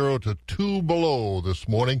about 0 to 2 below this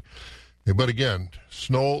morning. But again,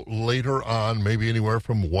 snow later on, maybe anywhere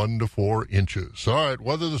from 1 to 4 inches. All right,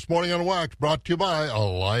 weather this morning on Wax brought to you by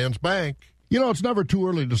Alliance Bank. You know, it's never too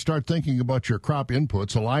early to start thinking about your crop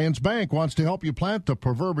inputs. Alliance Bank wants to help you plant the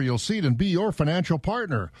proverbial seed and be your financial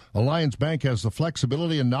partner. Alliance Bank has the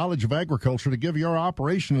flexibility and knowledge of agriculture to give your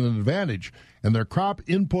operation an advantage. And their crop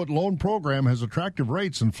input loan program has attractive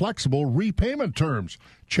rates and flexible repayment terms.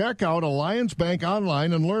 Check out Alliance Bank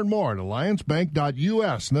online and learn more at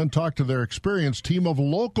alliancebank.us, and then talk to their experienced team of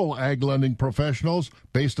local ag lending professionals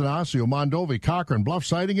based in Osseo, Mondovi, Cochrane, Bluff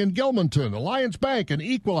Siding, and Gilmanton. Alliance Bank, an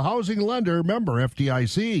equal housing lender, member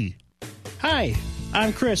FDIC. Hi,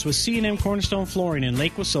 I'm Chris with C&M Cornerstone Flooring in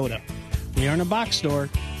Lake Wissota. We aren't a box store.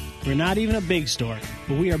 We're not even a big store,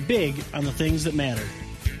 but we are big on the things that matter.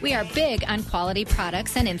 We are big on quality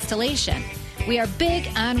products and installation. We are big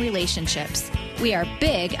on relationships. We are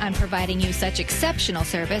big on providing you such exceptional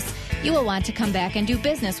service, you will want to come back and do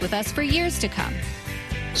business with us for years to come.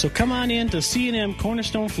 So come on in to C&M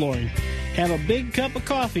Cornerstone Flooring. Have a big cup of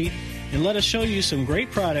coffee and let us show you some great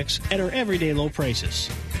products at our everyday low prices.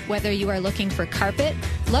 Whether you are looking for carpet,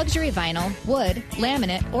 luxury vinyl, wood,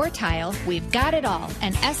 laminate, or tile, we've got it all,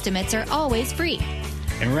 and estimates are always free.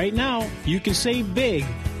 And right now, you can save big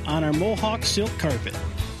on our Mohawk silk carpet.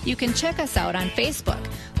 You can check us out on Facebook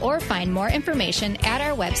or find more information at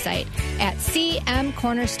our website at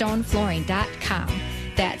cmcornerstoneflooring.com.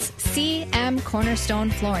 That's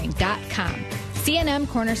cmcornerstoneflooring.com. C&M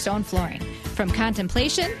Cornerstone Flooring. From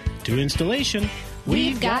contemplation to installation,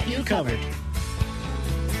 we've got you covered.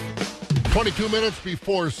 22 minutes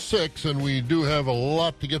before 6, and we do have a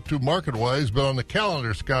lot to get to market-wise, but on the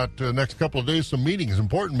calendar, Scott, next couple of days, some meetings,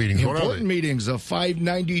 important meetings. What are they? Important meetings, a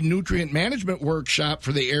 590 nutrient management workshop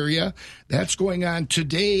for the area. That's going on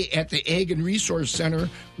today at the Ag and Resource Center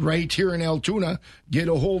right here in Altoona. Get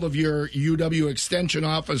a hold of your UW Extension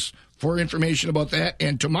office for information about that.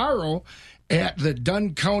 And tomorrow at the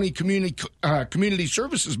Dunn County Community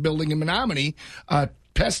Services Building in Menominee,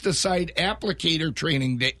 pesticide applicator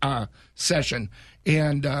training session.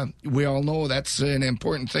 And we all know that's an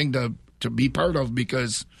important thing to be part of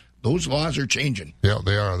because those laws are changing. Yeah,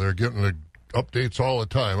 they are. They're getting updates all the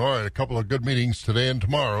time. All right, a couple of good meetings today and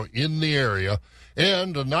tomorrow in the area.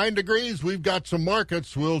 And 9 degrees, we've got some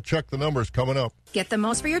markets. We'll check the numbers coming up. Get the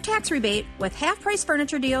most for your tax rebate with half-price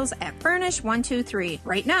furniture deals at Furnish 123.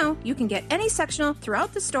 Right now, you can get any sectional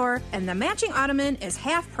throughout the store, and the matching ottoman is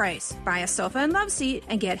half price. Buy a sofa and love seat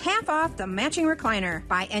and get half off the matching recliner.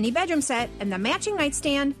 Buy any bedroom set, and the matching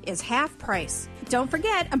nightstand is half price. Don't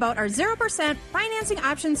forget about our 0% financing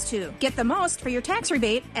options, too. Get the most for your tax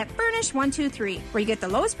rebate at Furnish 123, where you get the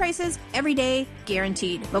lowest prices every day,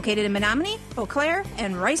 guaranteed. Located in Menominee, Eau Claire,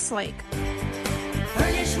 and Rice Lake.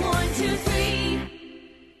 Furnish 123.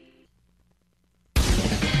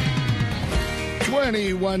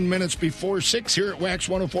 21 minutes before 6 here at Wax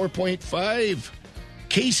 104.5.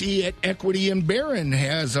 Casey at Equity in Barron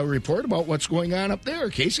has a report about what's going on up there.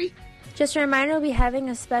 Casey? Just a reminder, we'll be having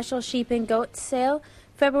a special sheep and goat sale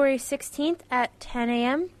February 16th at 10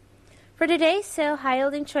 a.m. For today's sale,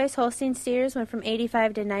 high-yielding choice Holstein steers went from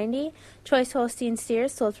 85 to 90. Choice Holstein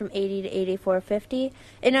steers sold from 80 to 84.50,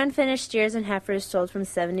 and unfinished steers and heifers sold from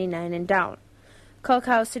 79 and down. Cull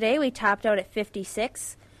cows today, we topped out at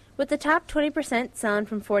 56, with the top 20% selling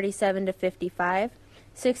from 47 to 55,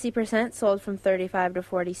 60% sold from 35 to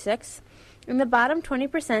 46, and the bottom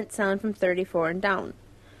 20% selling from 34 and down.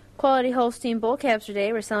 Quality Holstein bull calves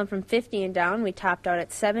today were selling from 50 and down. We topped out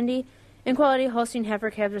at 70. And quality Holstein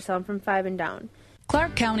heifer calves are selling from 5 and down.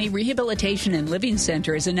 Clark County Rehabilitation and Living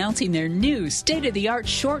Center is announcing their new state-of-the-art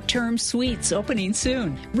short-term suites opening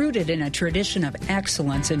soon. Rooted in a tradition of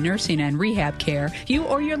excellence in nursing and rehab care, you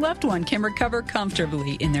or your loved one can recover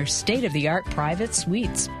comfortably in their state-of-the-art private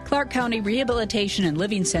suites. Clark County Rehabilitation and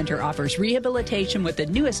Living Center offers rehabilitation with the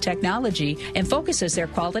newest technology and focuses their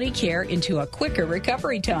quality care into a quicker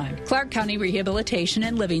recovery time. Clark County Rehabilitation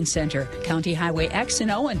and Living Center, County Highway X in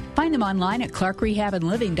Owen. Find them online at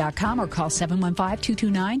clarkrehabandliving.com or call 715-229-2172.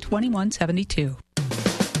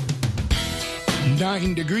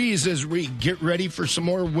 9 degrees as we get ready for some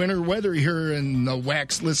more winter weather here in the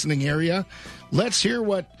Wax listening area. Let's hear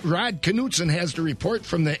what Rod Knutson has to report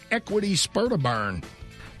from the Equity Sparta Barn.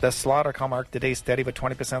 The slaughter cow market today steady with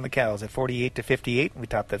 20% of the cows at 48 to 58. We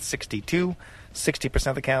topped at 62. 60%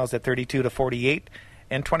 of the cows at 32 to 48.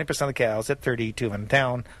 and 20% of the cows at 32 and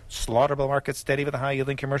down. Slaughter bull market steady with the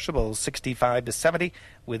high-yielding commercial bulls 65 to 70,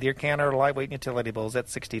 with your canner live weight and utility bulls at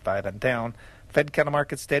 65 and down. Fed cattle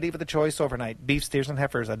market steady with the choice overnight beef, steers, and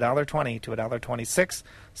heifers $1.20 to $1.26.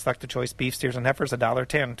 Select the choice beef, steers, and heifers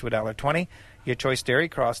 $1.10 to $1.20. Your choice dairy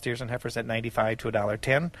cross steers and heifers at $95 to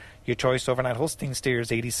 $1.10. Your choice overnight Holstein steers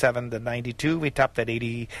 $87 to $92. We topped at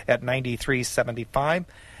 $93.75.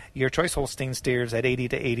 Your choice Holstein steers at $80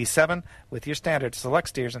 to $87, with your standard select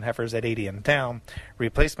steers and heifers at $80 and down.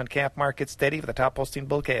 Replacement calf market steady with the top Holstein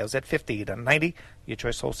bull calves at $50 to $90. Your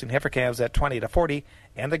choice Holstein heifer calves at $20 to $40,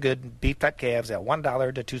 and the good beef fat calves at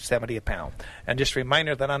 $1 to $2.70 a pound. And just a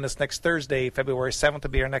reminder that on this next Thursday, February 7th, will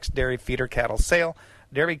be our next dairy feeder cattle sale.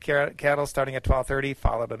 Dairy cattle starting at 12:30,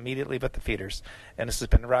 followed immediately with the feeders. And this has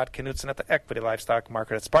been Rod Knutson at the Equity Livestock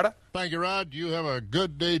Market at Sparta. Thank you, Rod. You have a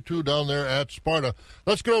good day, too, down there at Sparta.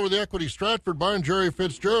 Let's go over the Equity Stratford Barn. Jerry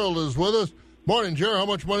Fitzgerald is with us. Morning, Jerry. How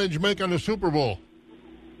much money did you make on the Super Bowl?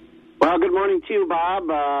 Well, good morning to you,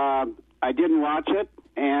 Bob. I didn't watch it,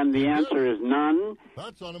 and the answer is none.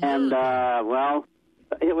 That's on And, well,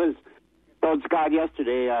 it was, told Scott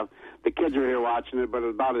yesterday, the kids were here watching it, but it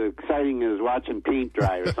was about as exciting as watching paint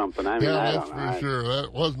dry or something. I mean, I that's don't know. for sure.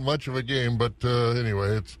 That wasn't much of a game, but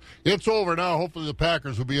anyway, it's over now. Hopefully the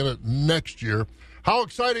Packers will be in it next year. How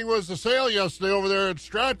exciting was the sale yesterday over there at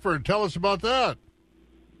Stratford? Tell us about that.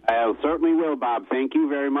 I certainly will, Bob. Thank you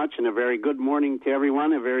very much, and a very good morning to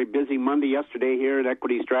everyone. A very busy Monday yesterday here at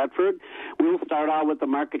Equity Stratford. We'll start out with the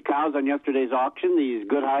market cows on yesterday's auction. These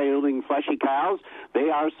good high-yielding fleshy cows, they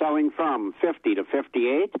are selling from 50 to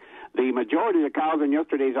 58. The majority of the cows on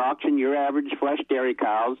yesterday's auction, your average flesh dairy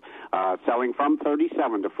cows, selling from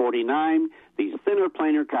 37 to 49. These thinner,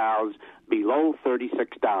 plainer cows below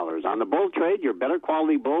 $36. On the bull trade, your better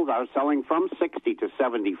quality bulls are selling from 60 to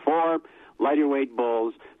 74. Lighter weight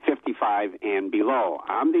bulls, 55 and below.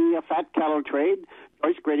 On the fat cattle trade,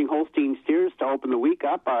 choice grading Holstein steers to open the week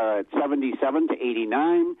up are at 77 to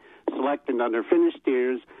 89. Select and under finished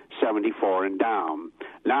steers, 74 and down.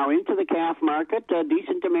 Now into the calf market,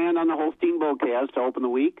 decent demand on the Holstein bull calves to open the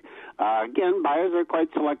week. Again, buyers are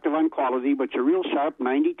quite selective on quality, but your real sharp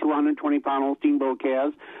 90 to 120-pound Holstein bull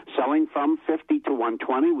calves selling from 50 to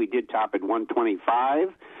 120. We did top at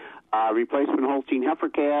 125. Replacement Holstein heifer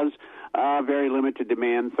calves, very limited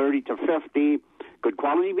demand, 30 to 50. Good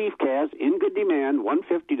quality beef calves in good demand,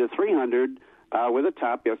 150 to 300, with a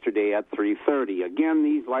top yesterday at 330. Again,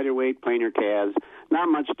 these lighter weight, plainer calves, not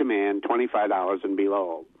much demand, $25 and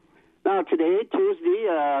below. Now today, Tuesday,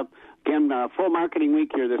 again, full marketing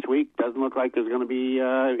week here this week. Doesn't look like there's going to be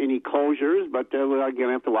any closures, but we'll again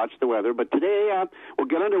have to watch the weather. But today, we'll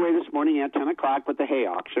get underway this morning at 10 o'clock with the hay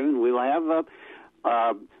auction. We'll have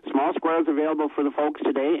small squares available for the folks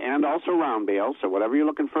today, and also round bales. So whatever you're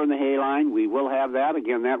looking for in the hay line, we will have that.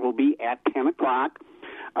 Again, that will be at 10 o'clock.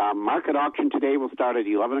 Market auction today will start at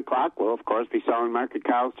 11 o'clock. We'll, of course, be selling market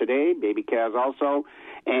cows today, baby calves also.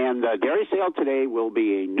 And dairy sale today will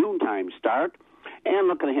be a noontime start. And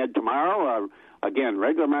looking ahead tomorrow, again,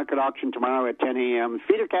 regular market auction tomorrow at 10 a.m.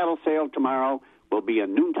 Feeder cattle sale tomorrow will be a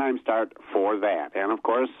noontime start for that. And, of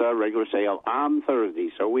course, regular sale on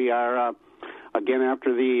Thursday. So we are... Again,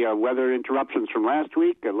 after the weather interruptions from last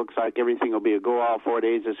week, it looks like everything will be a go all 4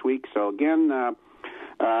 days this week. So, again,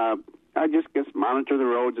 I just monitor the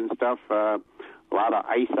roads and stuff. A lot of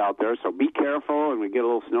ice out there, so be careful. And we get a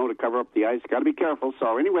little snow to cover up the ice. Got to be careful.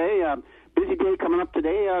 So, anyway, busy day coming up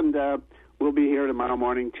today, and we'll be here tomorrow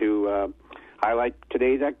morning to highlight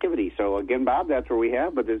today's activity. So, again, Bob, that's where we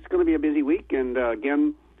have. But it's going to be a busy week, and,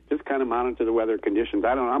 again, just kind of monitor the weather conditions.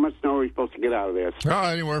 I don't know how much snow are we supposed to get out of this.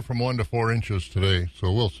 Anywhere from 1 to 4 inches today,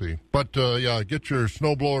 so we'll see. But, yeah, get your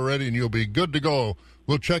snowblower ready and you'll be good to go.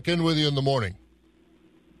 We'll check in with you in the morning.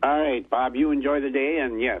 All right, Bob, you enjoy the day,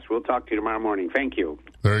 and, yes, we'll talk to you tomorrow morning. Thank you.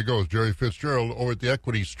 There he goes, Jerry Fitzgerald over at the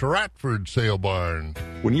Equity Stratford Sale Barn.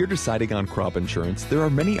 When you're deciding on crop insurance, there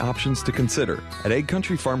are many options to consider. At Ag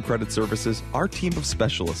Country Farm Credit Services, our team of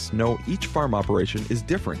specialists know each farm operation is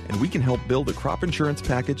different, and we can help build a crop insurance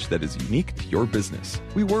package that is unique to your business.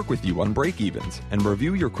 We work with you on break-evens and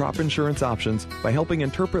review your crop insurance options by helping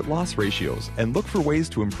interpret loss ratios and look for ways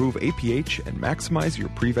to improve APH and maximize your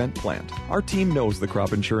prevent plant. Our team knows the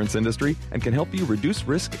crop insurance industry and can help you reduce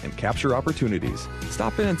risk and capture opportunities.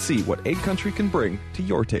 Stop in and see what Ag Country can bring to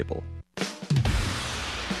your table.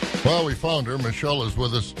 Well, we found her. Michelle is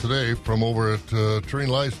with us today from over at Terrain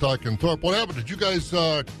Livestock in Thorpe. What happened? Did you guys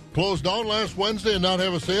close down last Wednesday and not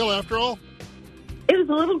have a sale after all? It was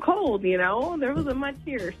a little cold, you know. There wasn't much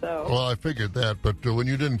here, so. Well, I figured that. But when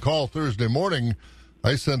you didn't call Thursday morning,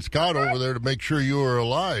 I sent Scott over there to make sure you were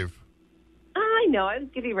alive. I know. I was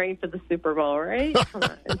getting ready for the Super Bowl, right? Come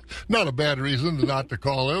on. Not a bad reason not to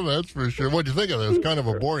call him, that's for sure. What'd you think of this? Kind of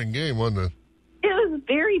a boring game, wasn't it? It was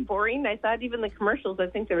very boring. I thought even the commercials, I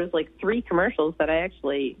think there was like 3 commercials that I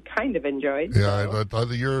actually kind of enjoyed. Yeah, I thought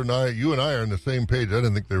you and I are on the same page. I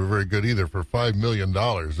didn't think they were very good either for $5 million.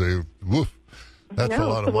 That's a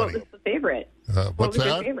lot of money. What was the favorite? What's what was that?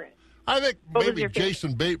 your favorite? I think maybe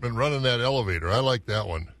Jason Bateman running that elevator. I like that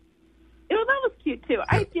one. You know, that was cute, too.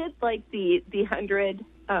 I did like the 100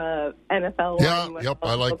 NFL one. Yep,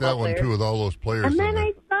 I like that one, too, with all those players. And then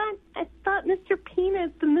I thought Mr.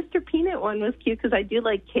 Peanut, the Mr. Peanut one was cute because I do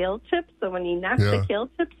like kale chips. So when he knocked the kale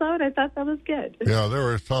chips out, I thought that was good. Yeah, there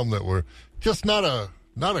were some that were just not a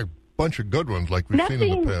bunch of good ones like we've seen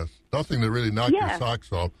in the past. Nothing that really knocked your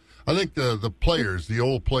socks off. I think the players, the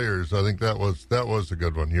old players, I think that was a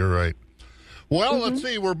good one. You're right. Well, let's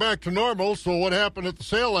see. We're back to normal. So what happened at the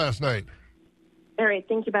sale last night? All right,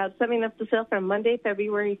 thank you, Bob. Summing up the sale from Monday,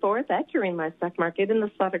 February 4th at Curing Livestock Market. In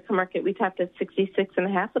the slaughter market, we topped at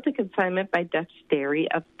 66.5 with a consignment by Dutch Dairy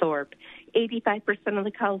of Thorpe. 85% of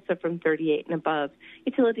the cows are from 38 and above.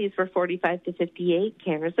 Utilities were 45 to 58,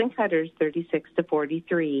 canners and cutters 36 to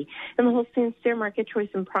 43. In the Holstein steer market, choice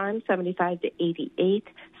and prime 75 to 88,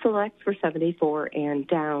 selects were 74 and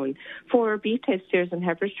down. For beef type steers and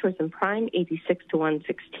heifers, choice and prime 86 to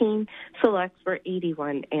 116, selects were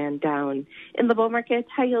 81 and down. In the bull market,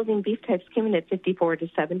 high yielding beef types came in at 54 to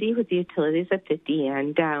 70 with the utilities at 50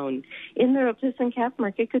 and down. In the ropes and calf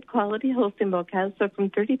market, good quality Holstein bull cows are from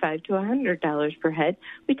 35 to $100 per head.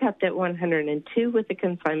 We topped at 102 with a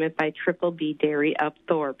consignment by Triple B Dairy of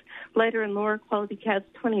Thorpe. Lighter and lower quality calves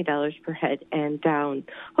 $20 per head and down.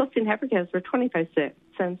 Holstein heifer calves were 25 cents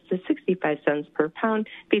to 65 cents per pound.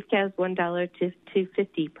 Beef calves $1 to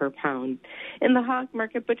 $2.50 per pound. In the hog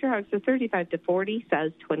market, butcher hogs are 35 to 40,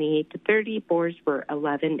 sows 28 to 30, boars were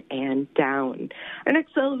 11 and down. Our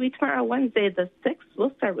next sale will be tomorrow, Wednesday the 6th.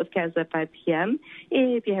 We'll start with calves at 5 p.m.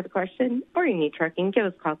 If you have a question or you need trucking, give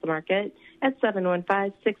us a call at the market at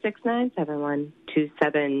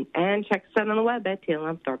 715-669-7127 and check us out on the web at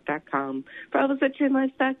tlmthorpe.com. For all of us at True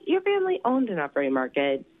Livestock, your family owned and operated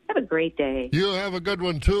market. Have a great day. You have a good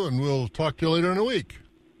one, too, and we'll talk to you later in the week.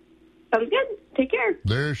 Sounds good. Take care.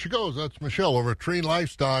 There she goes. That's Michelle over at Tree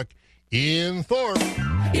Livestock in Thorpe.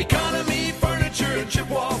 Economy Furniture in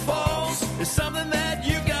Chippewa Falls is something that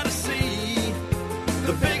you got to see.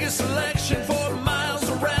 The biggest selection for miles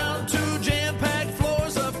around, 2 jam-packed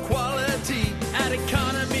floors of quality. At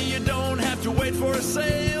Economy, you don't have to wait for a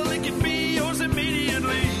sale. It can be yours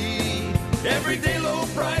immediately. Everyday low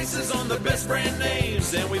prices on the best brand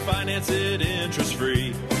names, and we finance it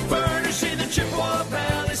interest-free. Furnishing the Chippewa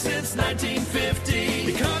Valley since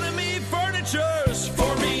 1950. Economy Furniture's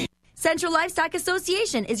for me. Central Livestock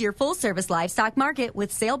Association is your full-service livestock market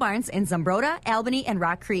with sale barns in Zumbrota, Albany, and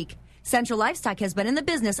Rock Creek. Central Livestock has been in the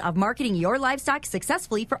business of marketing your livestock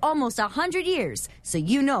successfully for almost 100 years, so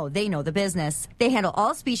you know they know the business. They handle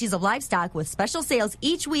all species of livestock with special sales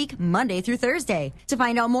each week, Monday through Thursday. To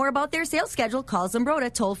find out more about their sales schedule, call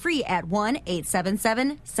Zumbrota toll-free at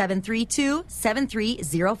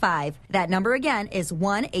 1-877-732-7305. That number again is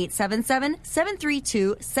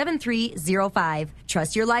 1-877-732-7305.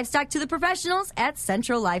 Trust your livestock to the professionals at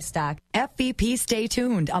Central Livestock. FVP Stay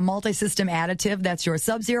Tuned, a multi-system additive that's your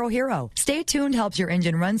Sub-Zero hero. Stay Tuned helps your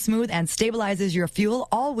engine run smooth and stabilizes your fuel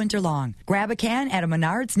all winter long. Grab a can at a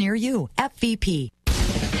Menards near you. FVP.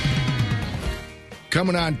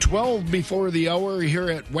 Coming on 12 before the hour here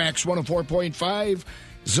at Wax 104.5.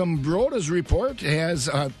 Zumbrota's report has,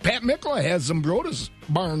 Pat Mikla has Zumbrota's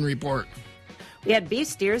barn report. We had beef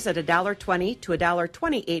steers at $1.20 to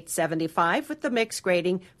 $1.2875 with the mixed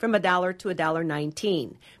grading from $1 to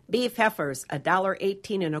 $1.19. Beef heifers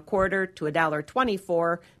 $1.18 and a quarter to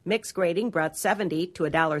 $1.24. Mixed grading brought $70 to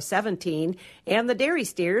 $1.17, and the dairy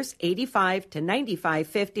steers $85 to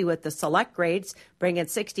 $95.50 with the select grades bringing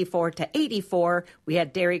 $64 to $84. We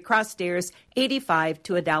had dairy cross steers $85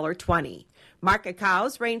 to $1.20. Market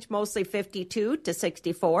cows range mostly 52 to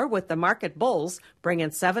 64, with the market bulls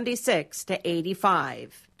bringing 76 to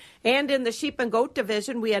 85. And in the sheep and goat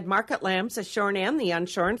division, we had market lambs, the shorn and the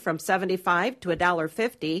unshorn, from $75 to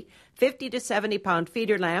 $1.50. 50 to 70 pound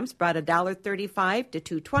feeder lambs brought $1.35 to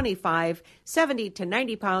 $2.25. 70 to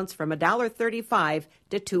 90 pounds from $1.35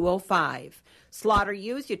 to $2.05. Slaughter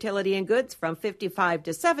ewes, utility and goods from 55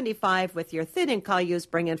 to 75, with your thin and cull ewes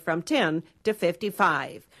bringing from 10 to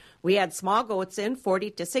 55. We had small goats in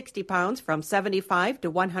 40 to 60 pounds from $75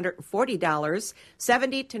 to $140.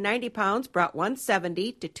 70 to 90 pounds brought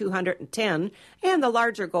 $170 to $210. And the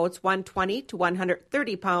larger goats, 120 to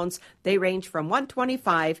 130 pounds, they range from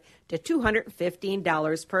 $125 to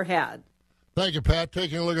 $215 per head. Thank you, Pat.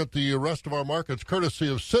 Taking a look at the rest of our markets,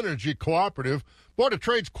 courtesy of Synergy Cooperative. Board of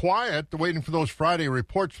Trade's quiet, waiting for those Friday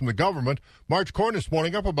reports from the government. March corn this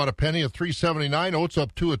morning up about a penny at $3.79. Oats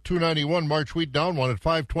up 2 at $2.91. March wheat down 1 at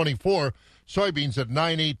 $5.24. Soybeans at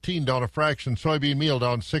 $9.18, down a fraction. Soybean meal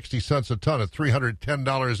down 60 cents a ton at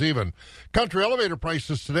 $310 even. Country elevator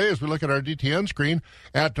prices today, as we look at our DTN screen,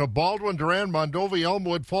 at Baldwin, Durand, Mondovi,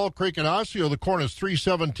 Elmwood, Fall Creek, and Osseo, the corn is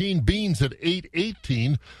 $3.17. Beans at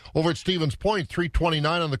 $8.18. Over at Stevens Point, $3.29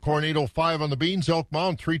 on the corn, $8.05 on the beans. Elk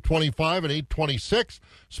Mound, $3.25 and $8.26.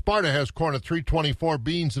 Sparta has corn at $3.24,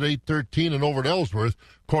 beans at $8.13, and over at Ellsworth,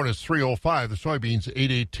 corn is $3.05. The soybeans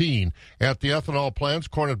 $8.18. At the ethanol plants,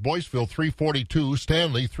 corn at Boyceville $3.42,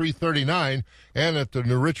 Stanley $3.39, and at the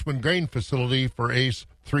New Richmond grain facility for Ace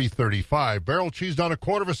 $3.35. Barrel cheese down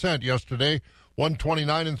 1/4 cent yesterday,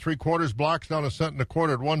 $1.29 3/4. Blocks down 1 cent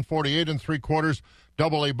 1/4 at $1.48 3/4.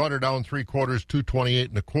 Double A butter down 3/4,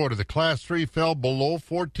 $2.28 1/4. The Class 3 fell below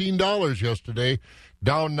 $14 yesterday,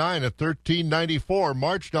 down 9 at $13.94.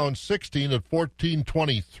 March down 16 at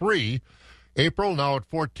 $14.23. April now at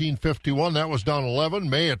 $14.51. That was down 11.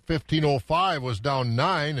 May at $15.05 was down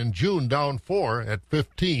 9, and June down 4 at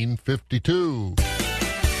 $15.52.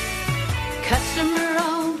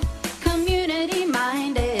 Customer-owned,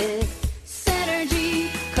 community-minded, Synergy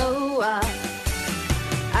Co-op.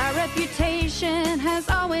 Our reputation has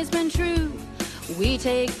always been true. We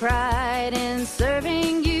take pride in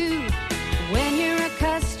serving you. When you're a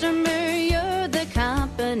customer, you're the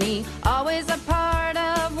company. Always a part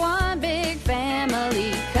of one big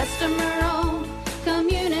family. Customer-owned,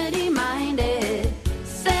 community-minded,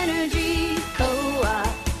 Synergy Co-op.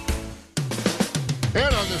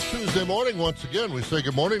 And on this Tuesday morning, once again, we say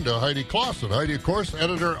good morning to Heidi Clausen. Heidi, of course,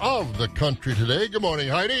 editor of The Country Today. Good morning,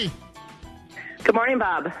 Heidi. Good morning,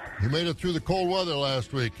 Bob. You made it through the cold weather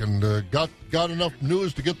last week and got enough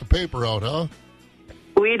news to get the paper out, huh?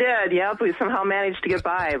 We did, yep. We somehow managed to get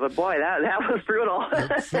by, but boy, that was brutal.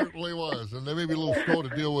 It certainly was, and they may be a little slow to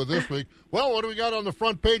deal with this week. Well, what do we got on the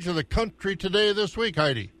front page of The Country Today this week,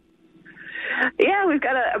 Heidi? Yeah, we've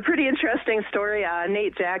got a pretty interesting story.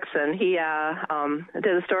 Nate Jackson, he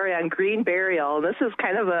did a story on green burial. This is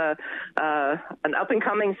kind of an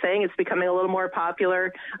up-and-coming thing. It's becoming a little more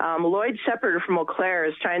popular. Lloyd Shepard from Eau Claire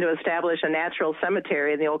is trying to establish a natural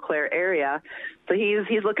cemetery in the Eau Claire area. So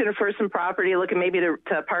he's looking for some property, looking maybe to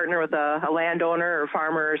partner with a landowner or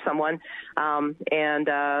farmer or someone,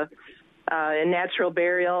 in natural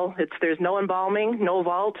burial, there's no embalming, no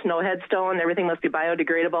vault, no headstone. Everything must be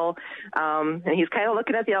biodegradable. And he's kind of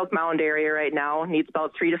looking at the Elk Mound area right now. Needs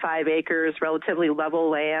about 3 to 5 acres, relatively level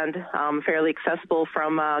land, fairly accessible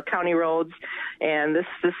from county roads. And this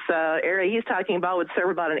area he's talking about would serve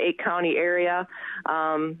about an 8-county area.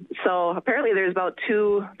 So apparently there's about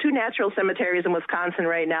two natural cemeteries in Wisconsin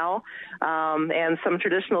right now, and some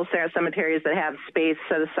traditional cemeteries that have space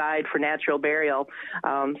set aside for natural burial.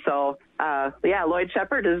 Lloyd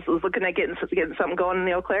Shepard is looking at getting something going in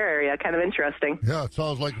the Eau Claire area. Kind of interesting. Yeah, it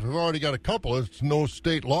sounds like we've already got a couple. It's no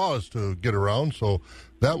state laws to get around, so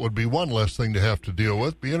that would be one less thing to have to deal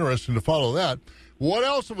with. Be interesting to follow that. What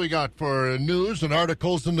else have we got for news and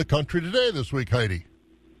articles in The Country Today this week, Heidi?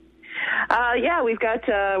 We've got,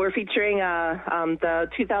 we're featuring the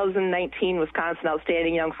 2019 Wisconsin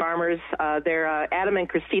Outstanding Young Farmers. They're Adam and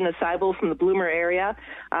Christina Seibel from the Bloomer area.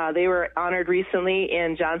 They were honored recently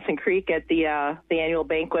in Johnson Creek at the annual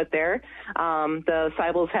banquet there. The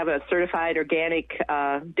Seibels have a certified organic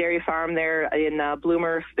dairy farm there in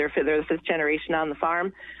Bloomer. They're the 5th generation on the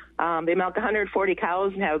farm. They milk 140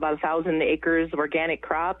 cows and have about 1,000 acres of organic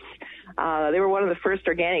crops. They were one of the first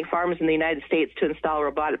organic farms in the United States to install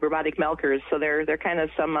robotic milkers. So they're kind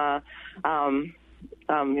of some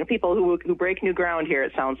people who break new ground here,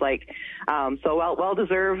 it sounds like. So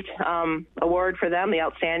well-deserved award for them, the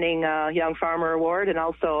Outstanding Young Farmer Award, and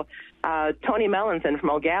also Tony Melanson from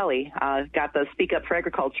O'Galley got the Speak Up for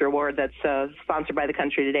Agriculture Award that's sponsored by The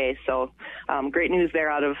Country Today. So great news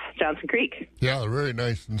there out of Johnson Creek. Yeah, they're very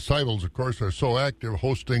nice. And Seibels, of course, are so active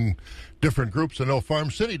hosting different groups. I know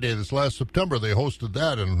Farm City Day this last September, they hosted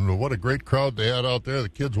that, and what a great crowd they had out there. The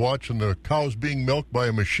kids watching the cows being milked by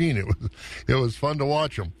a machine. It was fun to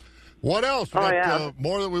watch them. What else?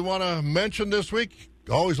 More that we want to mention this week?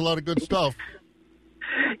 Always a lot of good stuff.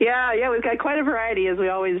 Yeah, we've got quite a variety, as we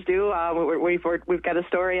always do. We've got a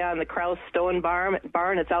story on the Kraus Stone Barn.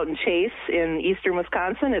 It's out in Chase in eastern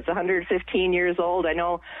Wisconsin. It's 115 years old. I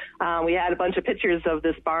know we had a bunch of pictures of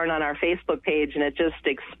this barn on our Facebook page, and it just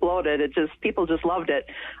exploded. People just loved it.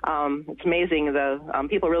 It's amazing.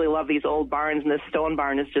 People really love these old barns, and this stone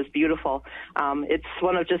barn is just beautiful. It's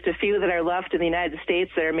one of just a few that are left in the United States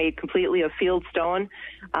that are made completely of field stone,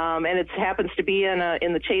 and it happens to be in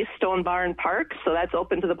the Chase Stone Barn Park, so that's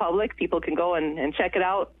open to the public. People can go and check it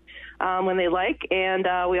out when they like. And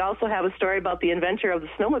we also have a story about the inventor of the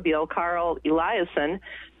snowmobile, Carl Eliasson,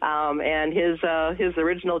 and his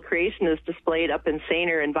original creation is displayed up in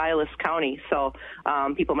Sainer in Vilas County. So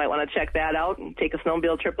people might want to check that out and take a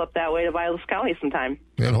snowmobile trip up that way to Vilas County sometime.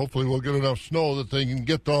 And hopefully we'll get enough snow that they can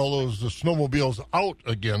get all those snowmobiles out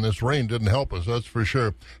again. This rain didn't help us, that's for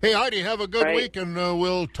sure. Hey, Heidi, have a good week, and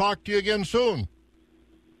we'll talk to you again soon.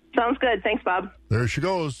 Sounds good. Thanks, Bob. There she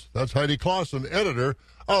goes. That's Heidi Clausen, editor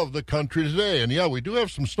of The Country Today. And, yeah, we do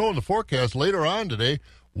have some snow in the forecast later on today,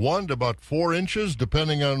 1 to about 4 inches,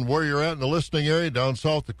 depending on where you're at in the listening area. Down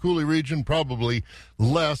south, the Cooley region, probably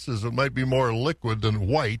less, as it might be more liquid than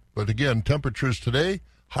white. But, again, temperatures today,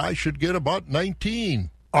 high should get about 19.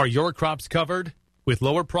 Are your crops covered? With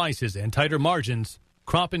lower prices and tighter margins,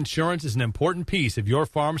 crop insurance is an important piece of your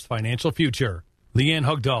farm's financial future. Leanne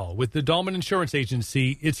Hugdahl with the Dahlman Insurance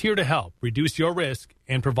Agency is here to help reduce your risk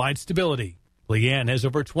and provide stability. Leanne has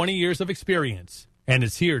over 20 years of experience and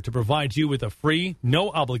is here to provide you with a free,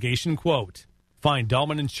 no-obligation quote. Find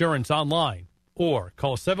Dahlman Insurance online or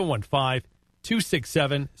call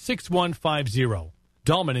 715-267-6150.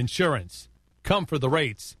 Dahlman Insurance. Come for the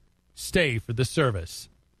rates. Stay for the service.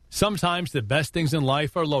 Sometimes the best things in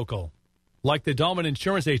life are local, like the Dahlman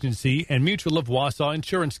Insurance Agency and Mutual of Wausau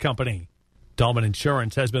Insurance Company. Dahlman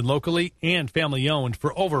Insurance has been locally and family-owned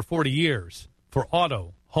for over 40 years. For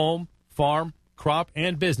auto, home, farm, crop,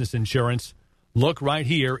 and business insurance, look right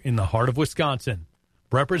here in the heart of Wisconsin.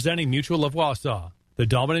 Representing Mutual of Wausau, the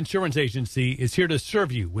Dahlman Insurance Agency is here to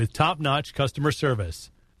serve you with top-notch customer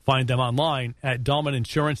service. Find them online at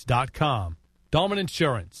dahlmaninsurance.com. Dahlman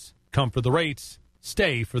Insurance. Come for the rates.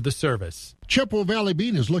 Stay for the service. Chippewa Valley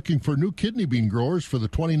Bean is looking for new kidney bean growers for the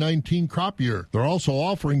 2019 crop year. They're also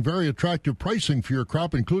offering very attractive pricing for your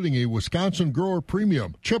crop, including a Wisconsin Grower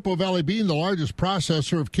Premium. Chippewa Valley Bean, the largest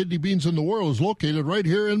processor of kidney beans in the world, is located right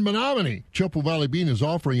here in Menominee. Chippewa Valley Bean is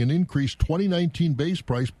offering an increased 2019 base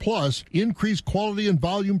price plus increased quality and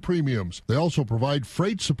volume premiums. They also provide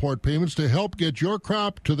freight support payments to help get your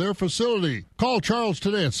crop to their facility. Call Charles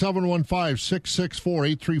today at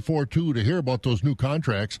 715-664-8342 to hear about those new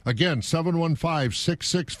contracts. Again,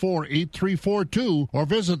 715-664-8342 or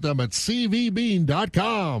visit them at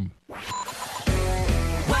cvbean.com.